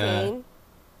cocaine?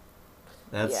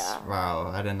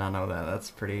 Wow, I did not know that.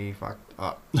 That's pretty fucked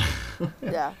up.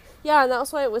 Yeah, and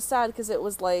that's why it was sad, because it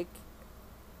was like,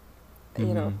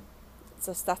 you know,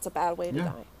 that's a bad way to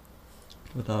die.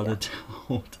 Without a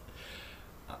doubt.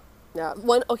 Yeah.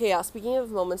 Speaking of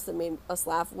moments that made us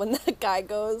laugh, when that guy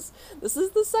goes, "This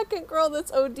is the second girl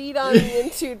that's OD'd on me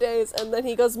in 2 days," and then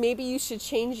he goes, "Maybe you should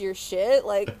change your shit,"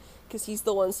 like, because he's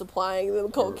the one supplying them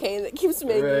cocaine that keeps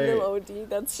making them OD.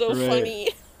 That's so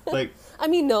funny. Like, I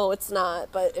mean, no, it's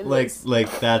not, but it is.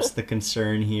 Like that's the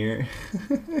concern here.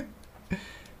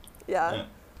 Yeah.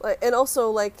 Like, and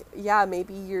also, like, yeah,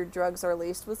 maybe your drugs are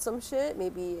laced with some shit.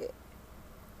 Maybe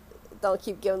don't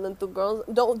keep giving them to girls.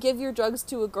 Don't give your drugs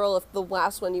to a girl if the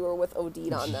last one you were with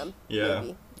OD'd on them. Yeah.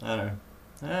 Maybe. I don't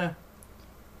know.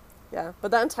 Yeah, but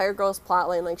that entire girl's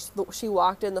plotline, like, she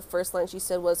walked in, the first line she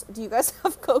said was, "Do you guys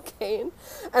have cocaine?"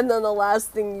 And then the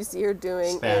last thing you see her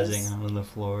doing is spazzing on the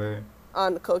floor.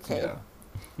 On cocaine.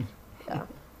 Yeah. Yeah.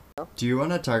 Do you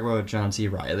want to talk about John C.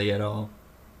 Reilly at all?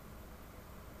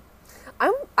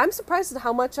 I'm surprised at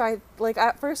how much I, like,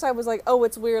 at first I was like, oh,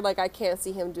 it's weird, like, I can't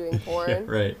see him doing porn. Yeah,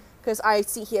 right. Because I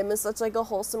see him as such, like, a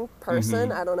wholesome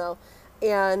person, I don't know.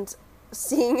 And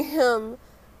seeing him,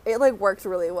 it, like, worked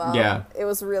really well. Yeah. It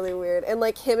was really weird. And,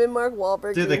 like, him and Mark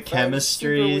Wahlberg. Dude, the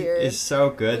chemistry is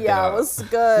so good, Yeah, though. it was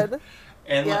good.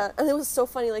 And yeah, and it was so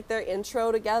funny. Like, their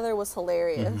intro together was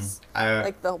hilarious.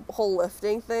 Like, the whole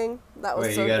lifting thing, that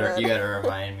was so good. You gotta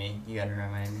remind me.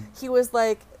 He was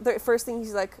like, the first thing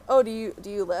he's like, "Oh, do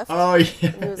you lift?" Oh yeah.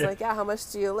 And he was like, "Yeah, how much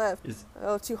do you lift?"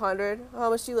 200.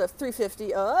 How much do you lift?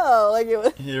 350. Oh, like it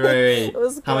was. Right. It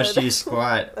was good. How much do you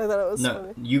squat? I thought it was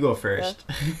funny. You go first.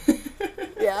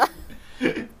 Yeah.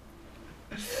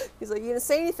 He's like, "You didn't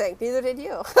say anything. Neither did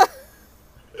you."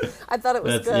 I thought it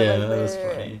was good. Yeah, like, that was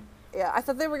funny. Yeah, I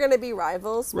thought they were gonna be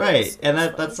rivals. Right, and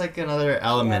that's like another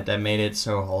element that made it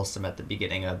so wholesome at the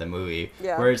beginning of the movie.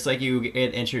 Yeah. Where it's like you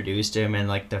get introduced to him, and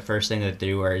like the first thing they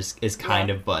do is kind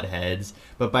of butt heads,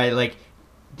 but by like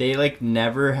they like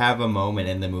never have a moment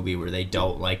in the movie where they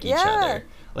don't like each other.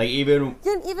 Like even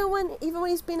when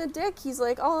he's being a dick, he's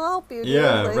like, "Oh, I'll help you."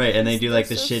 Yeah, like, right, and they do like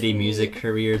the so shitty sweet. music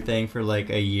career thing for like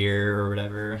a year or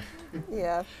whatever.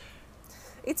 Yeah,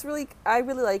 it's really, I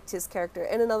really liked his character.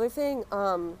 And another thing,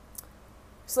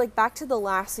 so like back to the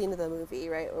last scene of the movie,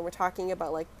 right, when we're talking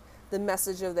about like the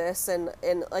message of this, and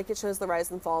like it shows the rise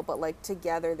and fall, but like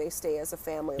together they stay as a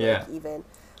family. Like even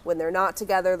when they're not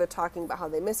together, they're talking about how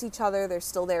they miss each other. They're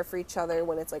still there for each other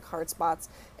when it's like hard spots.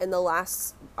 And the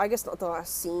last, I guess not the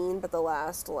last scene, but the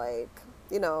last, like,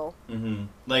 you know.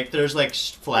 Like there's like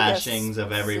flashings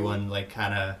of everyone like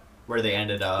kind of where they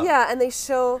ended up. Yeah, and they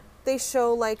show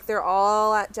like they're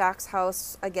all at Jack's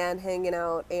house again hanging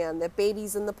out, and the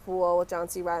baby's in the pool with John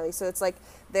C. Reilly. So it's like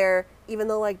they're, even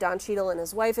though like Don Cheadle and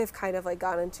his wife have kind of like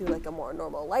gone into like a more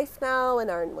normal life now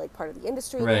and aren't like part of the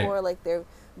industry anymore, like they're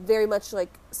very much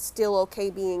like still okay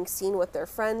being seen with their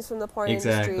friends from the porn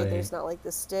industry. There's not like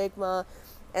the stigma,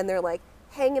 and they're like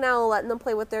hanging out, letting them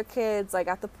play with their kids, like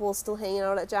at the pool, still hanging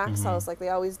out at Jack's house like they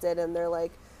always did, and they're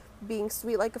like being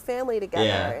sweet like a family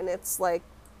together, and it's like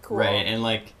cool. Right, and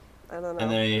like I don't know.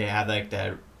 And then you have like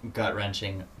that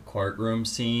gut-wrenching courtroom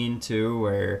scene too,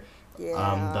 where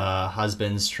the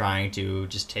husband's trying to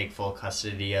just take full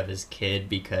custody of his kid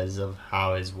because of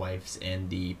how his wife's in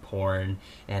the porn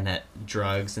and that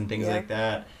drugs and things like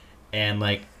that. And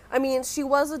like, I mean, she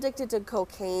was addicted to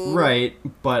cocaine. Right,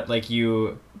 but like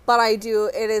But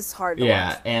it is hard to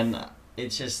watch. And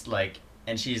it's just like,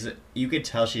 and you could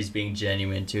tell she's being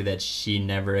genuine too, that she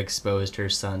never exposed her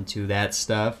son to that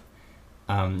stuff.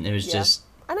 It was just,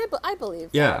 and I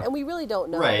believe that, and we really don't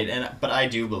know, right? But I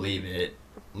do believe it.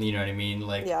 You know what I mean?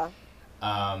 Like,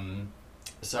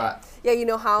 so you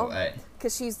know how?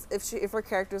 Because if her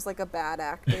character's like a bad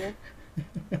actor,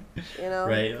 you know,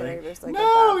 right? Like,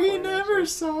 no, he never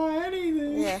saw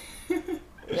anything. Yeah.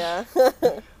 Yeah.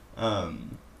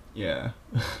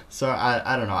 So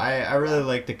I don't know. I really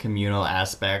like the communal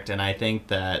aspect, and I think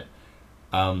that.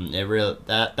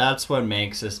 That's what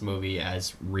makes this movie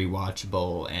as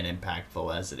rewatchable and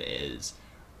impactful as it is.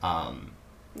 And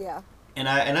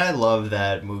I love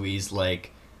that movies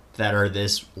like that are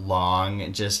this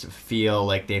long just feel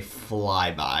like they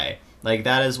fly by. Like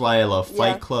that is why I love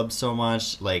Fight Club so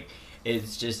much. Like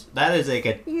it's just that is like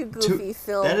a goofy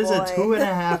film. That is a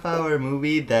 2.5 hour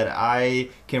movie that I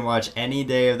can watch any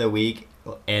day of the week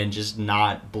and just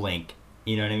not blink.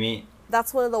 You know what I mean?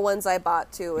 That's one of the ones I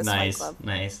bought too. Was Fight Club.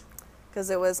 Nice. Because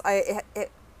it was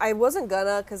I wasn't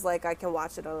gonna, because like I can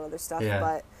watch it on other stuff,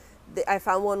 but I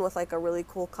found one with like a really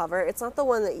cool cover. It's not the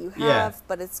one that you have,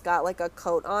 but it's got like a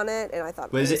coat on it, and I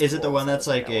thought. Is it the one that's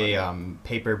like a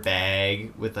paper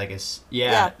bag with like a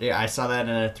yeah? I saw that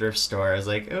in a thrift store. I was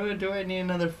like, oh, do I need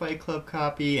another Fight Club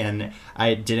copy? And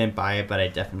I didn't buy it, but I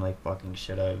definitely fucking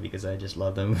should have, because I just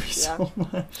love the movie so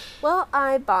much. Well,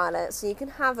 I bought it, so you can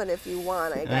have it if you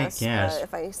want. I guess. But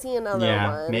if I see another one,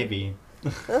 yeah, maybe.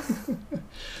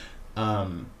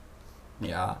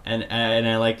 Yeah, and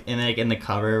I like, and like in the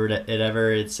cover,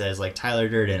 it says like Tyler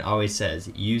Durden always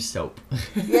says use soap.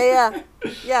 yeah.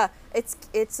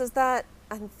 It says that,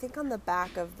 I think, on the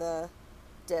back of the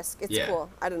disc. It's cool.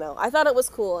 I don't know. I thought it was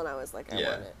cool, and I was like, I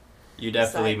want it. You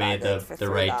definitely made the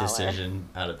right decision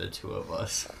out of the two of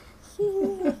us.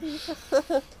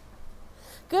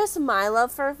 Guess my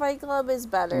love for Fight Club is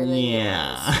better than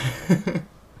yours.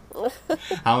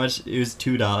 How much? It was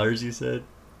 $2, you said?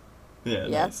 Yeah.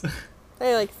 Nice.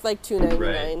 They like $2.99.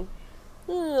 Right.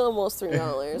 Almost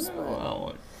 $3.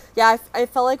 But... Yeah, I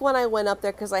felt like when I went up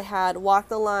there, because I had Walk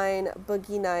the Line,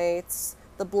 Boogie Nights,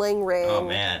 The Bling Ring. Oh,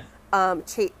 man.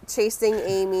 Chasing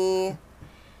Amy.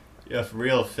 You're a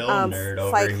real film nerd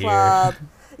over Fight here. Club.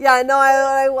 Yeah, I know.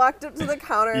 I walked up to the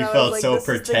counter and you I felt was like, so this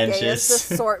pretentious. is the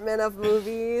gayest assortment of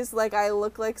movies. Like, I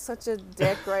look like such a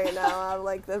dick right now. I'm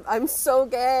like, I'm so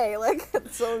gay. Like,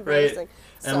 it's so embarrassing. Right.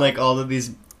 So, and like all of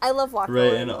these... I love Walk the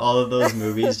Line. Line. And all of those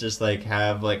movies just like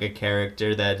have like a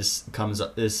character that is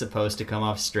supposed to come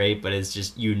off straight, but it's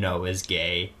just, is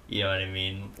gay. You know what I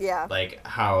mean? Yeah. Like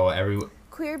how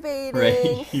queer baiting.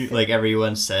 Right. Like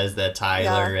everyone says that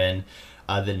Tyler and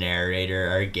the narrator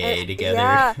are gay together.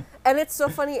 Yeah, and it's so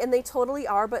funny, and they totally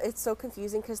are, but it's so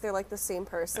confusing because they're like the same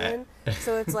person.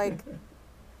 So it's like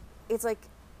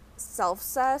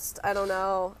self-cessed. I don't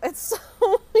know. It's so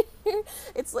weird.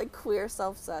 It's like queer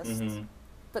self-cessed. Mm-hmm.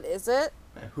 But is it?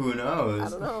 Who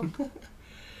knows? I don't know.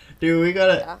 Dude, we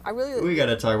gotta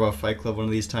talk about Fight Club one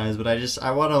of these times, but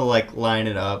I want to like line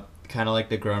it up, kind of like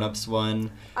the Grown Ups one.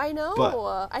 I know.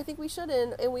 But, I think we should,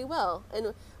 and we will,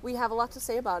 and we have a lot to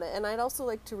say about it. And I'd also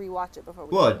like to rewatch it before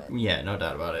we do it. Yeah, no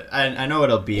doubt about it. I know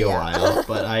it'll be a while,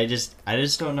 but I just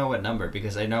don't know what number,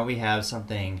 because I know we have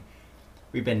something.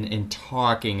 We've been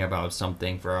talking about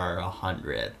something for our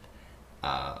 100th.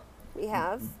 We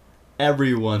have.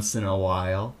 Every once in a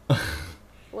while.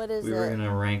 What is it? We were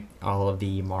gonna rank all of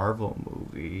the Marvel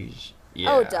movies.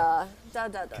 Yeah. Oh, duh.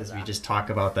 Because we just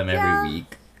talk about them every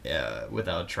week,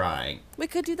 without trying. We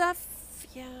could do that.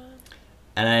 Yeah.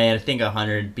 And I think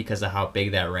 100, because of how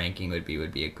big that ranking would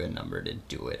be a good number to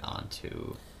do it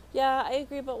onto. Yeah, I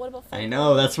agree. But what about? I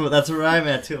know that's where I'm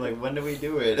at too. Like, when do we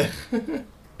do it?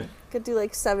 Could do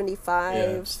like 75.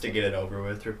 Yeah, just to get it over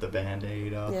with. Rip the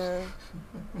Band-Aid off. Yeah.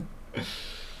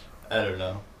 I don't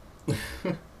know.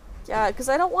 Yeah, because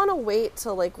I don't want to wait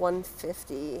till like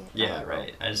 150. Yeah,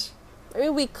 right. I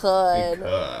mean, we could.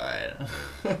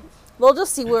 We'll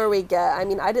just see where we get. I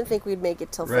mean, I didn't think we'd make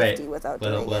it till 50 without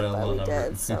doing it, but we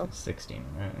did. So 16.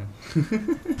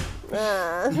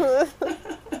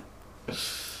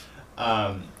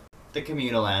 The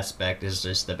communal aspect is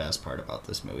just the best part about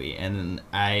this movie, and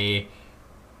I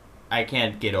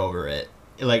can't get over it.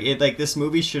 Like this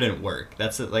movie shouldn't work.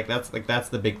 That's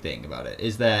the big thing about it,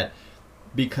 is that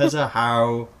because of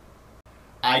how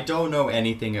I don't know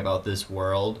anything about this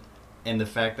world, and the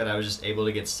fact that I was just able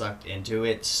to get sucked into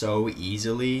it so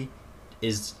easily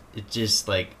is just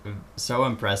like so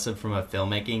impressive from a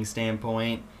filmmaking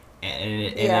standpoint, and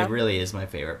it really is my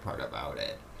favorite part about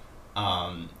it.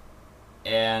 And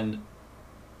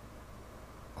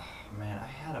oh man, I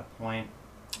had a point.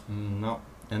 No,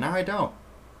 and now I don't.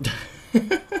 Do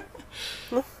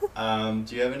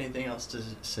you have anything else to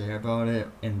say about it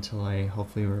until I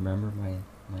hopefully remember my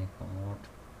thought?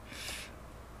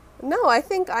 No, I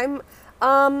think I'm.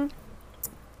 I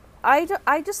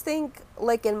just think,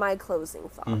 like, in my closing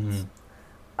thoughts,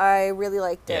 I really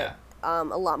liked it a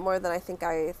lot more than I think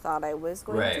I thought I was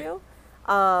going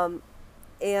to.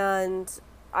 And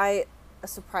I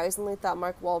surprisingly thought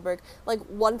Mark Wahlberg, like,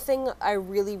 one thing I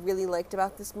really, really liked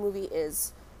about this movie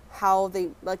is how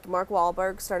they, like, Mark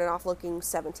Wahlberg started off looking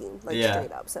 17, like,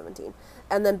 straight up 17.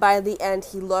 And then by the end,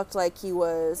 he looked like he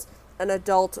was an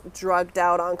adult drugged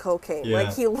out on cocaine. Yeah.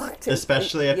 Like, he looked...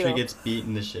 Especially after he gets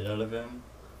beaten the shit out of him.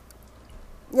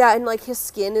 Yeah, and, like, his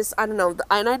skin is, I don't know,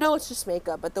 and I know it's just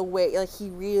makeup, but the way, like, he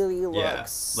really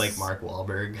looks... Yeah, like Mark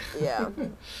Wahlberg. Yeah.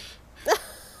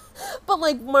 But,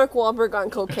 like, Mark Wahlberg on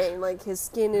cocaine, like, his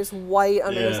skin is white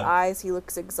under his eyes, he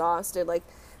looks exhausted, like...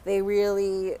 They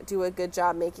really do a good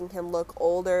job making him look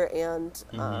older and,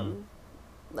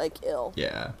 like, ill.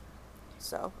 Yeah.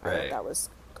 So, I thought that was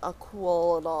a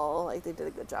cool at all. Like, they did a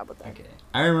good job with that. Okay.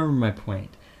 I remember my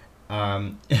point.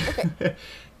 Okay.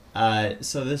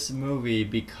 So this movie,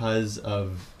 because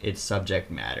of its subject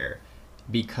matter,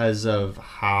 because of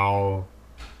how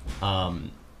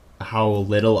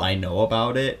little I know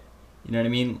about it, you know what I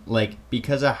mean? Like,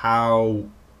 because of how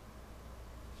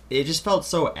it just felt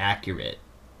so accurate.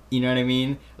 You know what I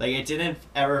mean? Like, it didn't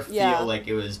ever feel like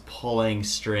it was pulling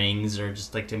strings or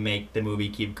just, like, to make the movie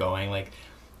keep going. Like,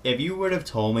 if you would have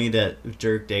told me that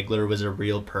Dirk Diggler was a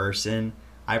real person,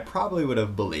 I probably would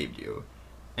have believed you.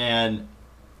 And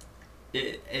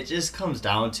it just comes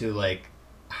down to, like,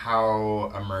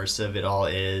 how immersive it all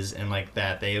is, and, like,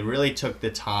 that they really took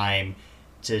the time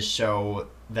to show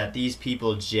that these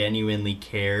people genuinely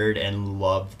cared and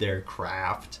loved their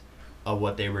craft of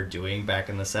what they were doing back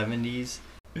in the 70s.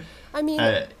 I mean,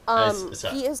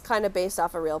 he is kind of based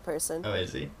off a real person. Oh,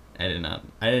 is he? I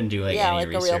didn't do any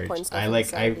research. A real porn star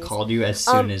I called you as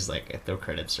soon as the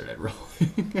credits started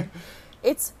rolling.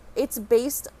 It's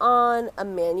based on a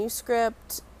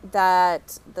manuscript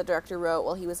that the director wrote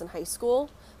while he was in high school,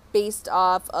 based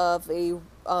off of a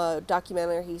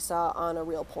documentary he saw on a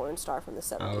real porn star from the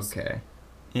 70s. Okay.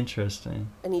 Interesting.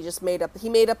 And he just made up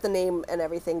the name and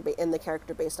everything and the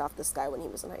character based off this guy when he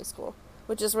was in high school,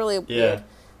 which is really weird,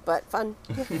 but fun.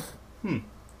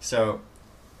 So,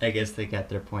 I guess they got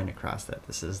their point across that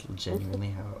this is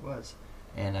genuinely how it was,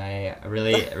 and I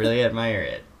really, really admire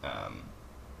it.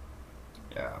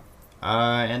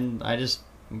 And I just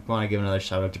want to give another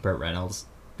shout out to Burt Reynolds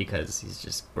because he's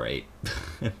just great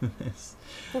in this.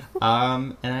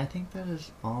 And I think that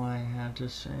is all I have to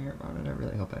say about it. I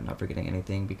really hope I'm not forgetting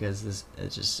anything because this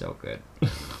is just so good.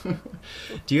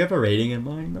 Do you have a rating in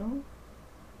mind, though?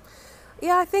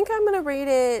 Yeah, I think I'm going to rate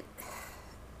it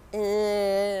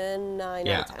in 9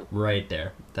 out of 10. Right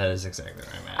there. That is exactly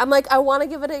where I'm at. I'm like, I want to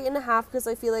give it an 8.5 because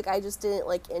I feel like I just didn't,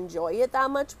 enjoy it that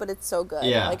much, but it's so good.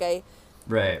 Yeah.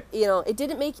 Right. It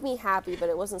didn't make me happy, but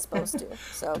it wasn't supposed to,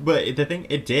 so. But the thing,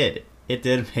 it did. It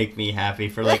did make me happy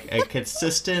for, a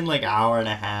consistent, hour and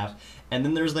a half. And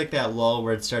then there's, that lull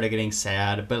where it started getting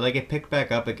sad, but, it picked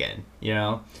back up again,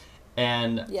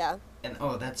 And... Yeah. And,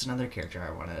 that's another character I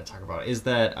wanted to talk about, is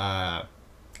that,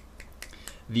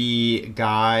 the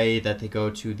guy that they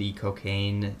go to the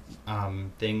cocaine,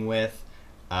 thing with,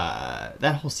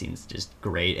 that whole scene's just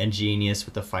great and genius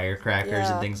with the firecrackers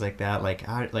and things like that.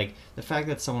 The fact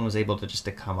that someone was able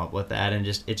to come up with that and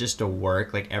to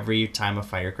work. Every time a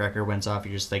firecracker went off,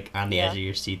 you're just on the edge of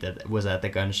your seat. That was that the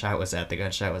gunshot? Was that the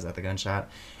gunshot? Was that the gunshot?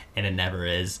 And it never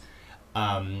is.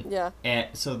 And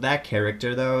so that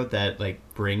character though that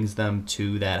brings them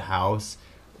to that house.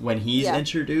 When he's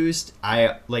introduced,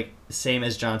 I same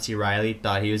as John C. Reilly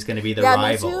thought he was going to be the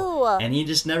rival, me too. And he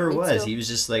just never was. He was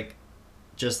just like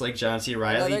John C.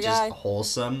 Reilly, just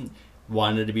wholesome,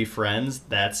 wanted to be friends.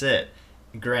 That's it.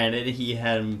 Granted, he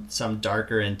had some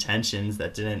darker intentions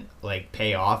that didn't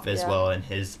pay off as well on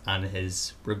his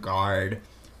regard,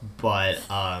 but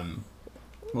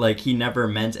he never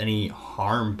meant any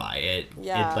harm by it.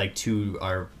 Yeah. It to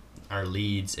our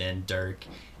leads and Dirk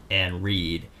and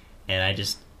Reed, and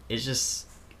it's just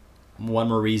one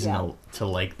more reason to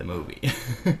like the movie.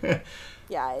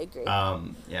 Yeah, I agree.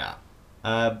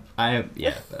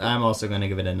 I'm also going to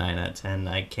give it a 9 out of 10.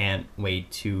 I can't wait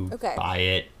to buy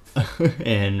it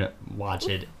and watch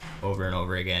it over and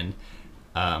over again.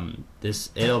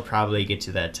 It'll probably get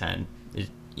to that 10.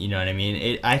 You know what I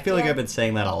mean? I feel like I've been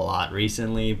saying that a lot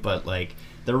recently, but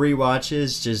the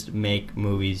rewatches just make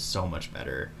movies so much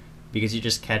better because you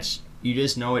just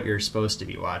know what you're supposed to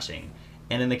be watching.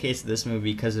 And in the case of this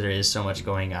movie, because there is so much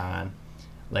going on,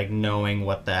 knowing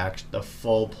what the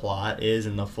full plot is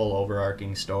and the full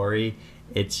overarching story,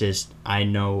 it's just, I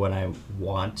know what I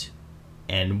want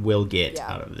and will get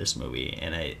out of this movie.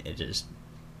 And it just,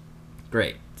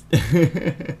 great. We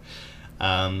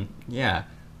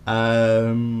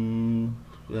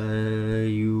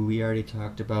already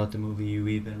talked about the movie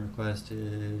we've been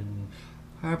requested.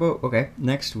 How about,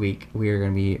 next week we are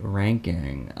going to be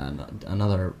ranking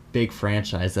another big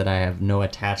franchise that I have no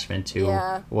attachment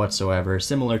to whatsoever,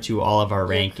 similar to all of our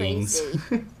rankings.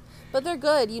 But they're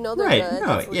good, they're good. No,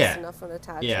 that's at least enough of an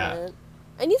attachment. Yeah.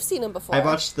 And you've seen them before. I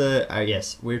watched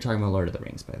yes, we were talking about Lord of the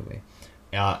Rings, by the way,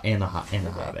 and the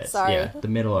Hobbit. Sorry. Yeah, the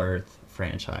Middle Earth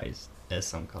franchise, as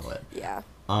some call it. Yeah.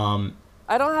 I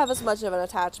don't have as much of an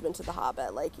attachment to the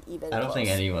Hobbit, even. I don't think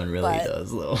anyone really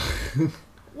does, though.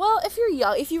 Well, if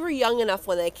you were young enough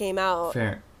when they came out.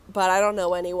 Fair. But I don't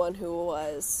know anyone who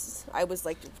was. I was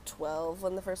 12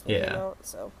 when the first one came out,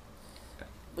 so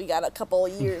we got a couple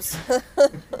of years.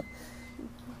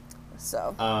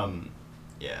 So.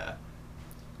 Yeah.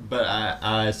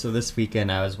 But so this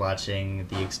weekend I was watching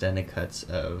the extended cuts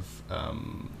of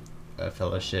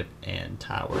Fellowship and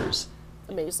Towers.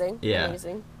 Amazing. Yeah.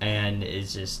 Amazing. And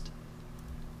it's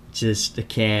just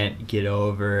can't get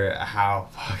over how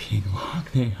fucking long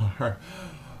they are.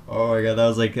 Oh my god, that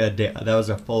was that was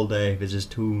a full day. It's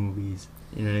just 2 movies.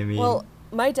 You know what I mean? Well,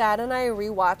 my dad and I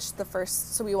rewatched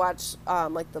so we watch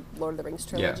the Lord of the Rings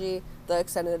trilogy, the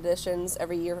extended editions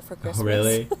every year for Christmas. Oh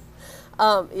really?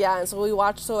 And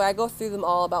so I go through them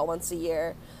all about once a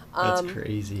year. That's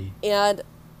crazy. And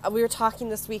we were talking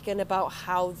this weekend about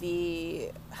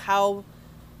when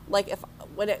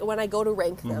I go to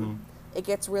rank them, it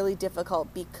gets really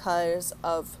difficult because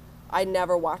of I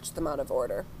never watch them out of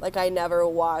order. Like, I never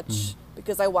watch,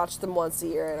 because I watch them once a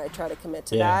year and I try to commit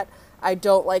to that. I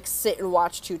don't, like, sit and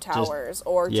watch Two Towers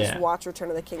just watch Return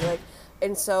of the King. Like,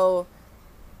 and so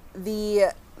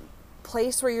the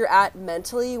place where you're at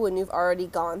mentally when you've already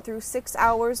gone through 6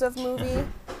 hours of movie,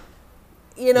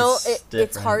 you know,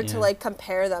 it's hard to, like,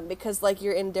 compare them because, like,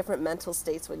 you're in different mental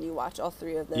states when you watch all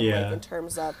 3 of them, like, in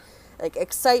terms of, like,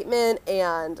 excitement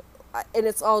and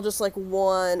it's all just, like,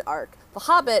 one arc. The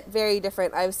Hobbit, very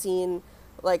different. I've seen,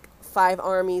 like, 5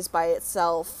 Armies by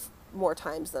itself more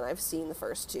times than I've seen the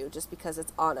first 2, just because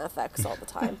it's on FX all the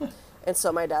time. And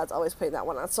so my dad's always putting that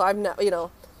one on. So I've not, you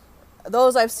know,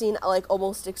 those I've seen, like,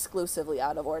 almost exclusively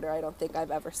out of order. I don't think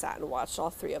I've ever sat and watched all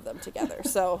 3 of them together.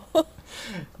 So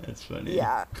that's funny.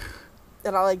 Yeah.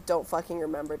 And I, like, don't fucking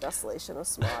remember Desolation of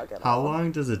Smaug at all. How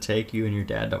long does it take you and your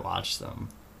dad to watch them?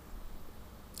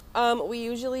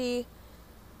 We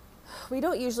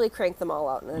don't usually crank them all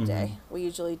out in a day. We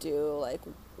usually do, like,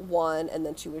 1 and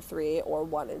then 2 or 3, or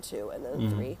 1 and 2 and then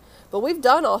 3. But we've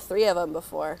done all 3 of them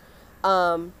before.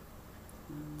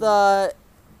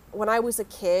 When I was a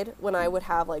kid, when I would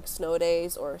have, like, snow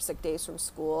days or sick days from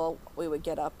school, we would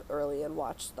get up early and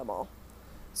watch them all.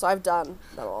 So I've done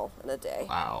them all in a day.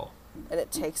 Wow. And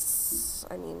it takes,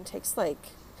 like,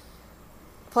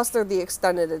 plus they're the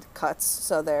extended cuts,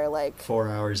 so they're, like, 4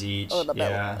 hours each. A little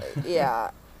bit.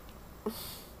 Yeah.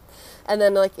 And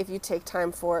then, like, if you take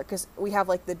time for it, because we have,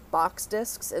 like, the box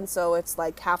discs, and so it's,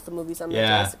 like, half the movie's on the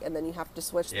disc, and then you have to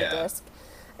switch the disc.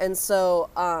 And so,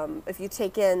 if you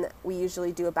take in, we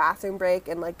usually do a bathroom break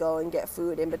and, like, go and get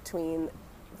food in between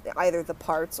either the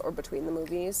parts or between the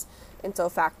movies. And so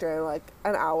factor in, like,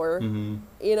 an hour,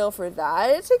 you know, for that.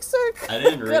 It takes I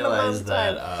didn't realize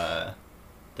that,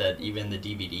 that even the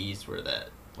DVDs were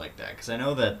like that. Because I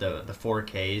know that the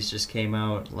 4Ks just came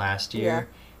out last year,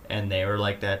 and they were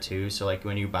like that too. So, like,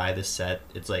 when you buy the set,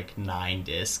 it's, like, 9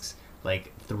 discs.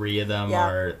 Like, 3 of them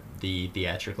are the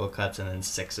theatrical cuts, and then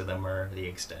 6 of them are the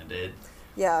extended.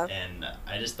 Yeah. And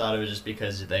I just thought it was just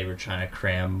because they were trying to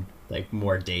cram, like,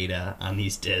 more data on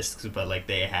these discs, but, like,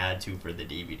 they had to for the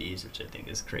DVDs, which I think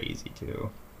is crazy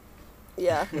too.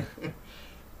 Yeah.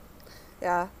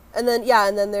 Yeah. And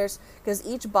then there's, because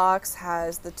each box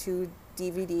has the 2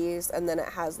 DVDs, and then it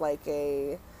has, like,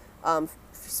 a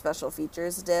special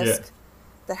features disc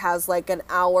that has, like, an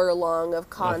hour long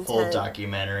of content, a full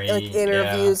documentary, like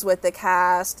interviews with the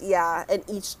cast, and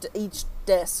each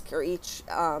disc or each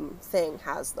thing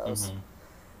has those.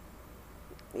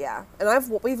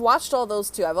 And we've watched all those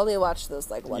too. I've only watched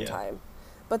those, like, one time,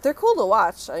 but they're cool to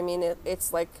watch. I mean,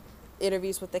 it's like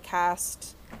interviews with the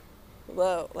cast.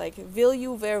 Well, like, will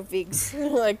you wear wigs?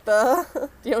 Like, do you know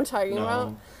what I'm talking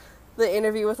about? The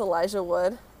interview with Elijah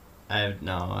Wood. I don't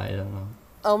know.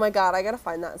 Oh my god, I gotta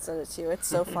find that and send it to you. It's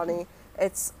so funny.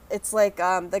 It's like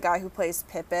the guy who plays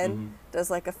Pippin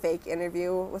does, like, a fake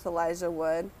interview with Elijah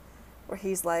Wood where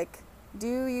he's like,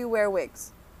 do you wear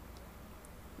wigs?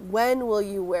 When will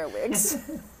you wear wigs?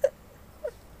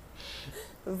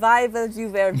 Why will you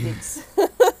wear wigs?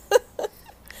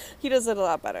 He does it a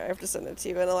lot better. I have to send it to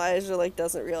you. And Elijah, like,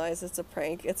 doesn't realize it's a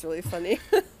prank. It's really funny.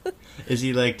 Is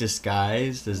he, like,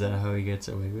 disguised? Is that how he gets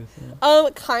away with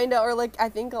it? Kinda. Or, like, I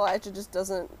think Elijah just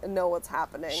doesn't know what's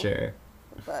happening. Sure.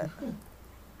 But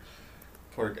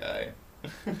poor guy.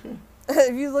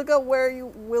 If you look up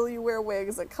will you wear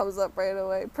wigs, it comes up right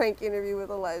away. Prank interview with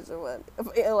Elijah Wood.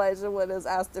 Elijah Wood is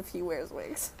asked if he wears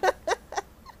wigs.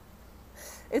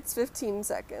 It's 15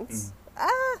 seconds.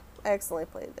 I accidentally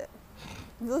played it.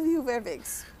 Will you wear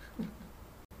wigs?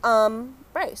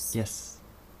 Bryce. Yes.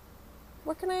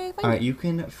 Where can I find All right, you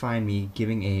can find me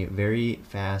giving a very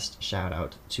fast shout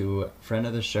out to friend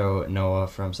of the show, Noah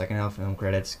from Second Half Film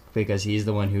Credits, because he's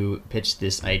the one who pitched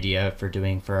this idea for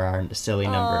our silly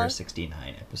number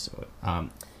 69 episode.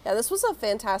 Yeah, this was a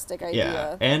fantastic idea.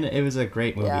 Yeah, and it was a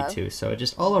great movie too. So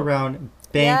just all around,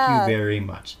 thank you very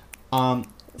much.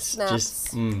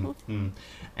 Snaps.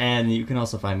 And you can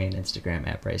also find me on Instagram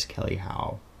at Bryce Kelly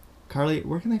Howe. Carly,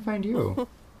 where can they find you?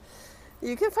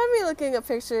 You can find me looking at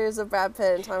pictures of Brad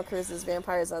Pitt and Tom Cruise's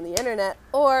vampires on the internet,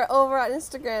 or over on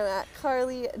Instagram at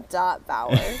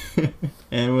carly.bauer.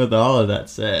 And with all of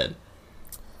that said,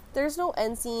 there's no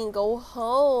end scene. Go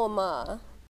home.